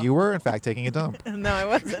speculated that you were in fact taking a dump. No, I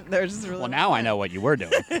wasn't. There was just really. Well, now I know what you were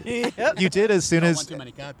doing. Yep. You did as soon Don't as want too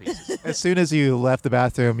many cod pieces. as soon as you left the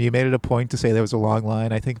bathroom. You made it a point to say there was a long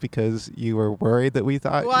line. I think because you were worried that we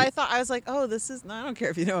thought. Well, I was like, oh, this is. No, I don't care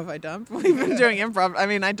if you know if I dump. We've been doing improv. I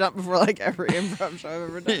mean, I dump before like every improv show I've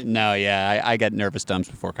ever done. No, yeah, I get nervous dumps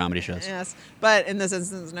before comedy shows. Yes, but in this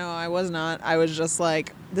instance, no, I was not. I was just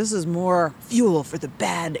like, this is more fuel for the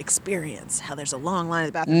bad experience. How there's a long line at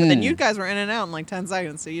the bathroom, but then you guys were in and out in like 10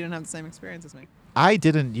 seconds, so you didn't have the same experience as me. I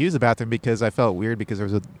didn't use the bathroom because I felt weird because there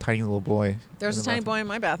was a tiny little boy. There was in a the tiny bathroom. boy in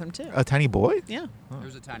my bathroom too. A tiny boy? Yeah, There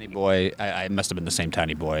was a tiny boy. I must have been the same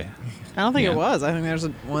tiny boy. I don't think Yeah. it was. I think there's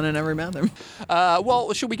one in every bathroom.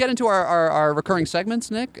 Well, should we get into our recurring segments,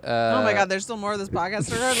 Nick? Oh my God, there's still more of this podcast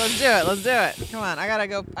to record. Let's do it. Let's do it. Come on, I gotta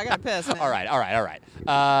go. I gotta piss. Man. All right.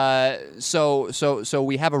 So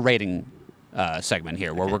we have a rating segment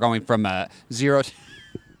here where we're going from 0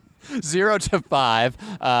 to 5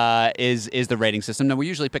 is the rating system. Now we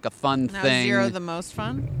usually pick a fun Now thing. 0 the most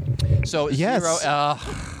fun. So Yes. 0.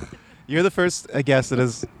 You're the first guest that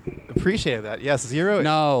has appreciated that. Yes, 0.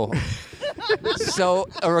 No. So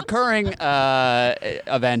a recurring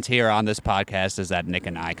event here on this podcast is that Nick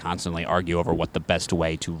and I constantly argue over what the best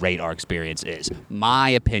way to rate our experience is. My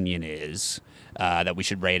opinion is that we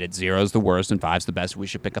should rate it 0 is the worst and 5 is the best. We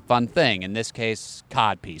should pick a fun thing. In this case,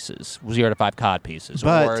 cod pieces. 0 to 5 cod pieces.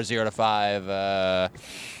 But- or 0 to 5, I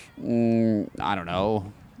don't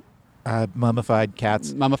know, Mummified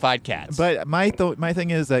cats. mummified cats. But my thing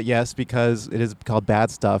is that yes, because it is called bad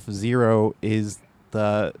stuff. 0 is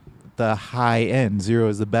the high end. 0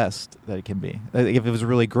 is the best that it can be. If it was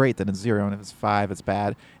really great, then it's 0, and if it's 5, it's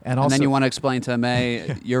bad. And also, and then you want to explain to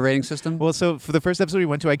May your rating system? well, so for the first episode, we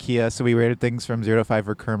went to IKEA, so we rated things from 0 to 5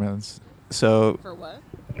 for Kermans. So For what?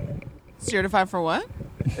 0 to 5 for what?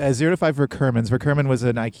 0 to 5 for Kermans. For Kerman was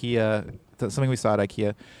an IKEA, something we saw at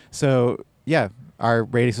IKEA. So yeah, our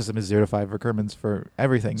rating system is 0 to 5 for Kermans for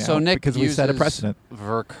everything now. So Nick because we set a uses precedent.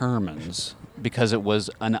 Verkermans because it was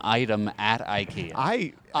an item at IKEA.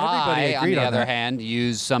 Everybody I, on agreed the on other that. hand,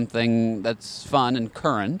 use something that's fun and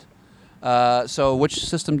current. So which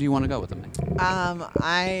system do you want to go with, Nick?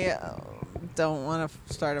 I don't want to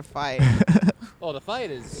start a fight. Oh, the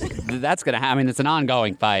fight is... That's going to happen. I mean, it's an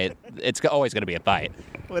ongoing fight. It's always going to be a fight.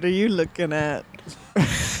 What are you looking at?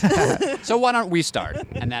 So why don't we start?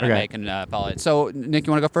 And then Okay. I can follow it. So, Nick,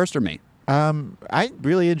 you want to go first or me? I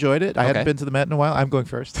really enjoyed it. I hadn't Okay. been to the Met in a while. I'm going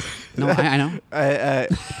first. No, I know. I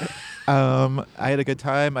had a good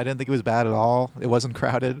time. I didn't think it was bad at all. It wasn't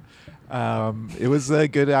crowded. It was a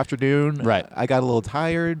good afternoon. Right. I got a little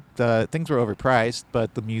tired. Things were overpriced,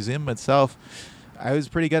 but the museum itself, I was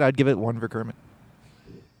pretty good. I'd give it 1 for Kermit.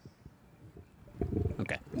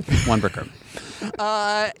 Okay, 1 Bricker.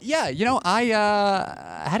 Yeah, you know, I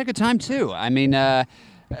had a good time too. I mean,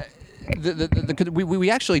 we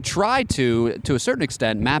actually tried to a certain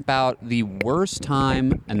extent, map out the worst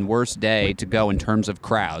time and worst day to go in terms of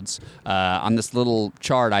crowds. On this little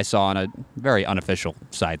chart I saw on a very unofficial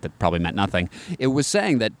site that probably meant nothing, it was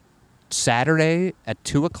saying that Saturday at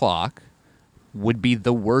 2:00 would be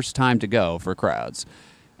the worst time to go for crowds.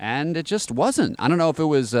 And it just wasn't. I don't know if it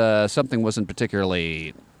was something wasn't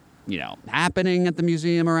particularly, happening at the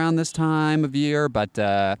museum around this time of year, but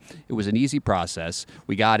it was an easy process.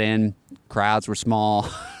 We got in, crowds were small.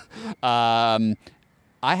 I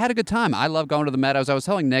had a good time. I love going to the Meadows. I was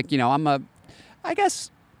telling Nick, I'm I guess,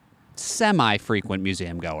 semi-frequent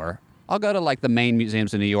museum goer. I'll go to like the main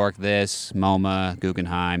museums in New York, MoMA,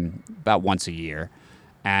 Guggenheim, about once a year.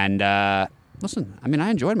 And listen, I mean, I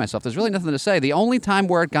enjoyed myself. There's really nothing to say. The only time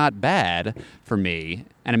where it got bad for me,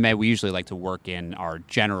 and we usually like to work in our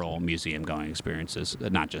general museum going experiences,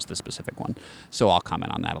 not just the specific one. So I'll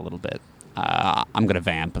comment on that a little bit. I'm going to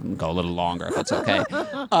vamp and go a little longer if that's okay.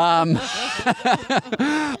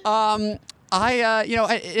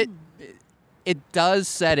 It does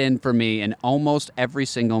set in for me in almost every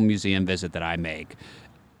single museum visit that I make,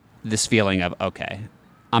 this feeling of, okay,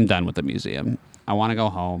 I'm done with the museum. I want to go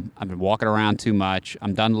home. I've been walking around too much.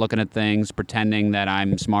 I'm done looking at things, pretending that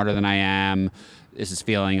I'm smarter than I am. This is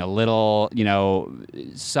feeling a little,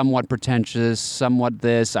 somewhat pretentious, somewhat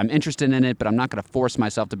this. I'm interested in it, but I'm not going to force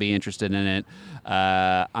myself to be interested in it.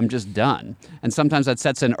 I'm just done. And sometimes that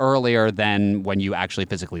sets in earlier than when you actually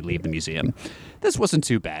physically leave the museum. This wasn't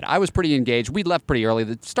too bad. I was pretty engaged. We left pretty early.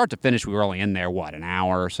 The start to finish, we were only in there, an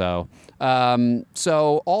hour or so.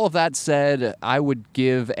 So all of that said, I would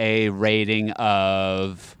give a rating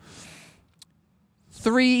of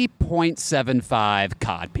 3.75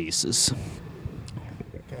 cod pieces.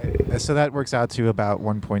 Okay. So that works out to about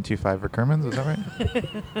 1.25 for Kermans. Is that right?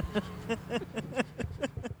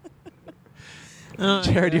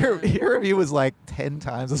 Jared, your review was like 10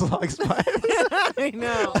 times as long as mine. I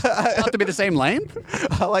know. Not to be the same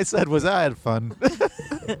length? All I said was I had fun.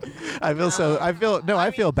 I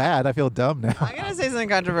feel bad. I feel dumb now. I'm gonna say something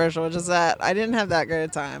controversial, which is that I didn't have that great a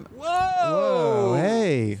time. Whoa,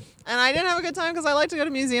 hey. And I didn't have a good time because I like to go to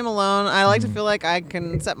a museum alone. I like to feel like I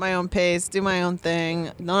can set my own pace, do my own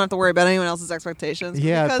thing, don't have to worry about anyone else's expectations.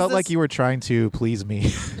 Yeah, it felt like you were trying to please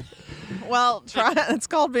me. Well, it's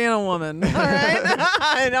called being a woman, all right?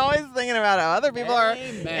 And always thinking about how other people are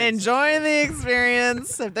enjoying the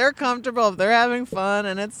experience, if they're comfortable, if they're having fun,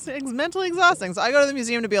 and it's mentally exhausting. So I go to the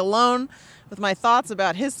museum to be alone with my thoughts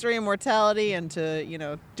about history and mortality and to,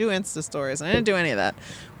 do Insta stories. And I didn't do any of that.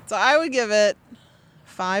 So I would give it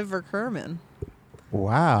 5 Verkerman.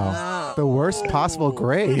 Wow, the worst possible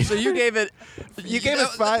grade. So you gave it 5. You gave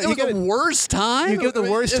it the worst time. You gave it the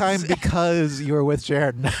worst time because you were with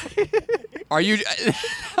Jared and I. Are you?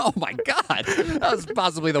 Oh my God, that was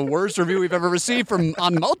possibly the worst review we've ever received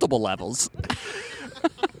on multiple levels.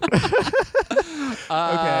 Okay,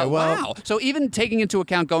 well, wow. So even taking into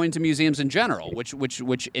account going to museums in general, which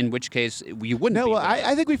in which case you wouldn't. No, be well,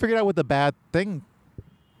 I think we figured out what the bad thing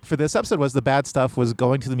for this episode was. The bad stuff was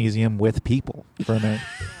going to the museum with people for a minute.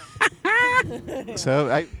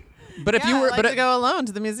 But if you were, to go alone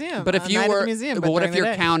to the museum. But if you were, but what if you're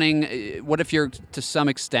day. counting? What if you're to some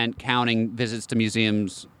extent counting visits to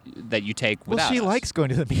museums that you take without? Well, she us? likes going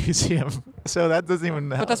to the museum, so that doesn't even.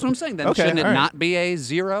 But that's what I'm saying. Then Okay, shouldn't it all right. not be a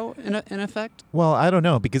 0 in effect? Well, I don't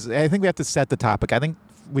know because I think we have to set the topic. I think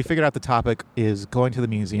we figured out the topic is going to the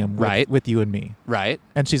museum with you and me. Right.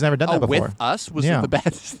 And she's never done that before. With us was Yeah. the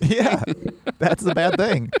bad. Yeah, that's the bad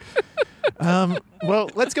thing. Well,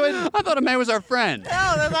 let's go ahead. I thought Amay was our friend. No,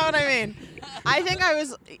 that's not what I mean. I think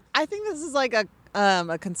this is like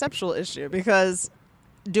a conceptual issue because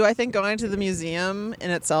do I think going to the museum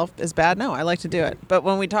in itself is bad? No, I like to do it. But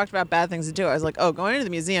when we talked about bad things to do, I was like, going to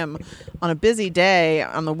the museum on a busy day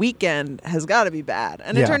on the weekend has got to be bad.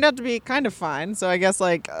 And it turned out to be kind of fine. So I guess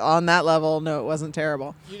on that level, no, it wasn't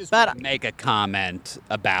terrible. You just but want to make a comment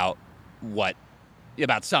about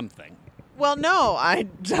something. Well, no, I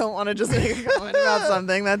don't want to just make a comment about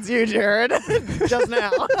something. That's you, Jared, just now.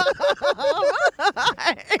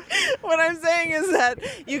 What I'm saying is that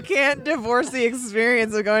you can't divorce the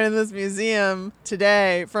experience of going to this museum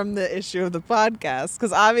today from the issue of the podcast,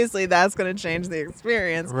 because obviously that's going to change the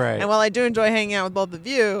experience. Right. And while I do enjoy hanging out with both of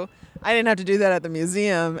you, I didn't have to do that at the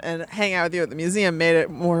museum, and hang out with you at the museum made it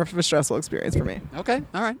more of a stressful experience for me. Okay,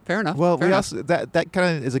 all right, fair enough. Well, fair we enough. also that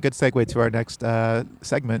kind of is a good segue to our next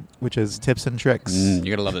segment, which is tips and tricks.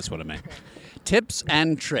 You're gonna love this one, Amay. Tips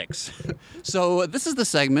and tricks. So this is the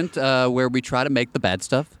segment where we try to make the bad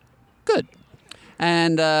stuff good.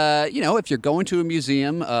 And if you're going to a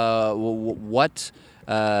museum, what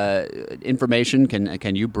information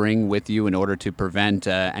can you bring with you in order to prevent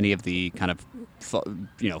any of the kind of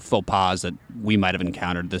faux pas that we might have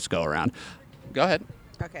encountered this go around? Go ahead.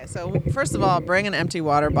 Okay, so first of all, bring an empty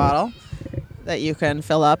water bottle that you can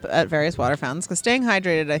fill up at various water fountains, because staying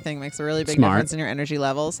hydrated, I think, makes a really big difference in your energy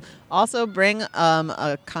levels. Also, bring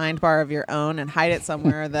a kind bar of your own and hide it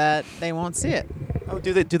somewhere that they won't see it. Oh,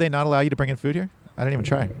 do they not allow you to bring in food here? I didn't even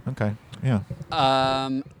try. Okay, yeah.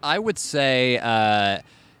 I would say,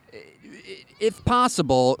 if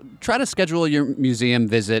possible, try to schedule your museum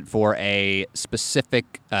visit for a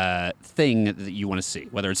specific thing that you want to see,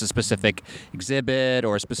 whether it's a specific exhibit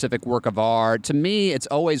or a specific work of art. To me, it's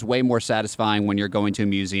always way more satisfying when you're going to a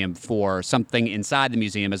museum for something inside the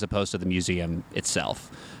museum as opposed to the museum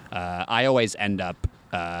itself. I always end up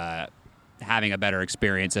having a better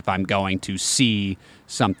experience if I'm going to see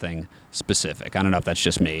something specific. I don't know if that's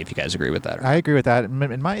just me, if you guys agree with that. I agree with that.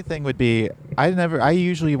 And my thing would be, I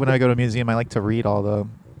usually, when I go to a museum, I like to read all the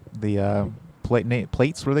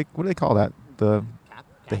plates. What do they call that? The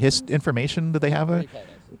information that they have there?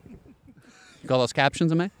 You call those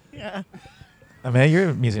captions, Amay? Yeah. I mean, you're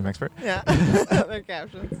a museum expert. Yeah. They're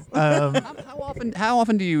captions. How often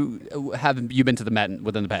have you been to the Met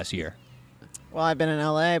within the past year? Well, I've been in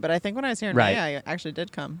LA, but I think when I was here in Right. May, I actually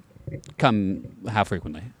did come. Come how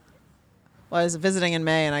frequently? Well, I was visiting in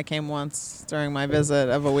May, and I came once during my visit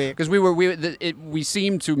of a week. Because we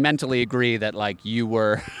seemed to mentally agree that you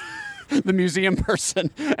were the museum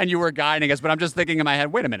person and you were guiding us. But I'm just thinking in my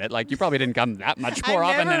head, wait a minute, you probably didn't come that much more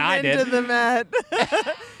often than I did. I've never been to the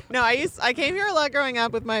Met. No, I came here a lot growing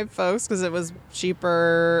up with my folks because it was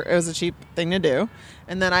cheaper. It was a cheap thing to do.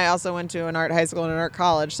 And then I also went to an art high school and an art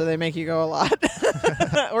college, so they make you go a lot.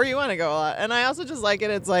 Or you want to go a lot. And I also just like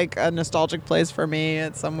it. It's like a nostalgic place for me.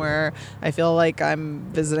 It's somewhere I feel like I'm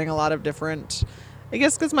visiting a lot of different, I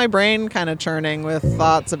guess because my brain kind of churning with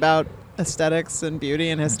thoughts about aesthetics and beauty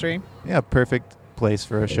and history. Yeah, perfect place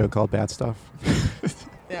for a show called Bad Stuff.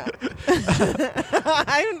 Yeah.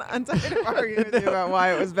 I'm tired of arguing with you about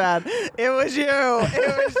why it was bad. It was you.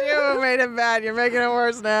 It was you who made it bad. You're making it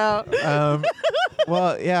worse now.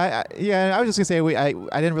 Well, I was just gonna say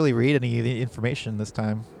I didn't really read any of the information this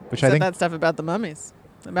time, which I Said think that stuff about the mummies,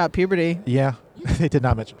 about puberty. Yeah, they did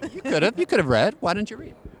not mention. You could have read. Why didn't you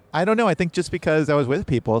read? I don't know. I think just because I was with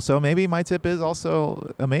people, so maybe my tip is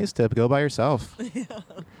also a Maze tip: go by yourself. Yeah.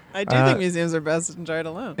 I do think museums are best enjoyed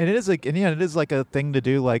alone. And it is like a thing to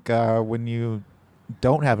do, like when you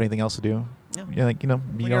don't have anything else to do. Yeah. You're like, you don't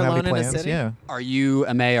have any plans. Yeah. Are you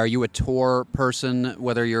a tour person?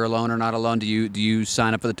 Whether you're alone or not alone, do you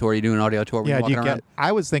sign up for the tour? You do an audio tour? When Yeah. you're walking around?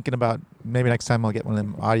 I was thinking about maybe next time I'll get one of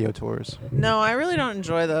them audio tours. No, I really don't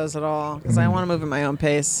enjoy those at all because I want to move at my own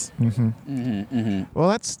pace. Well,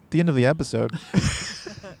 that's the end of the episode.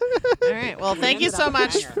 All right. Well, thank you so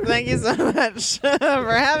much. Thank you so much for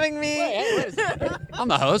having me. I'm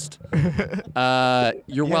the host.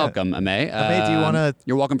 You're welcome, Ame. Ame, do you want to?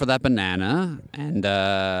 You're welcome for that banana. And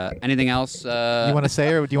anything else? You want to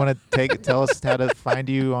say, or do you want to tell us how to find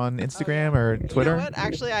you on Instagram or Twitter? You know what?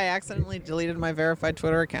 Actually, I accidentally deleted my verified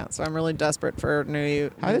Twitter account, so I'm really desperate for new.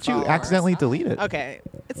 How did you followers. accidentally delete it? Okay,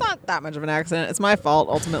 it's not that much of an accident. It's my fault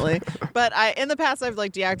ultimately. But in the past I've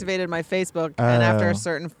deactivated my Facebook, and after a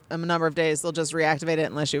certain number of days they'll just reactivate it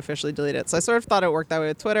unless you officially delete it. So I sort of thought it worked that way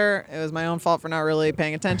with Twitter. It was my own fault for not really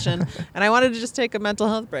paying attention, and I wanted to just take a mental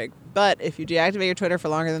health break. But if you deactivate your Twitter for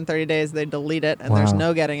longer than 30 days, they delete it, and there's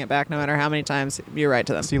no getting it back, no matter how many times you write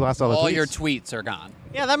to them. So you lost all the tweets? Your tweets are gone.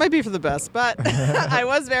 Yeah, that might be for the best, but I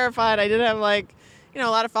was verified. I did have a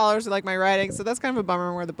lot of followers who like my writing, so that's kind of a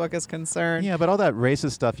bummer where the book is concerned. Yeah, but all that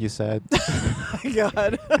racist stuff you said. Oh my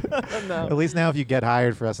God. No. At least now if you get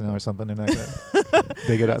hired for SNL or something, they're not going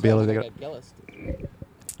to be able to dig it up.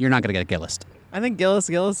 You're not going to get Gillis. I think Gillis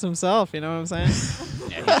himself, you know what I'm saying?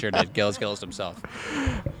 Yeah, he sure did. Gillis himself.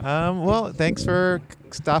 Well, thanks for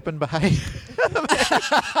stopping by.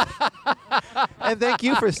 And thank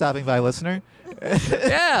you for stopping by, listener.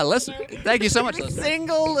 Yeah, listener. Thank you so much, listener.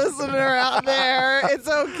 Single listener out there, it's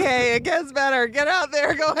okay. It gets better. Get out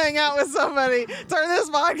there. Go hang out with somebody. Turn this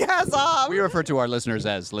podcast off. We refer to our listeners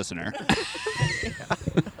as listener.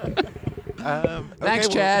 Thanks, okay,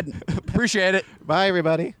 Chad. Appreciate it. Bye,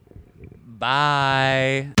 everybody.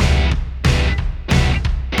 Bye.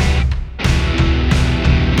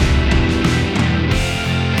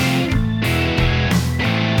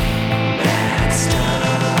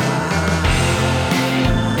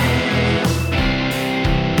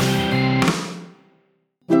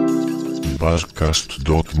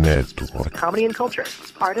 Buzzcast.network. Comedy and culture.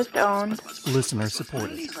 Artist owned. Listener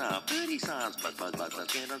supported.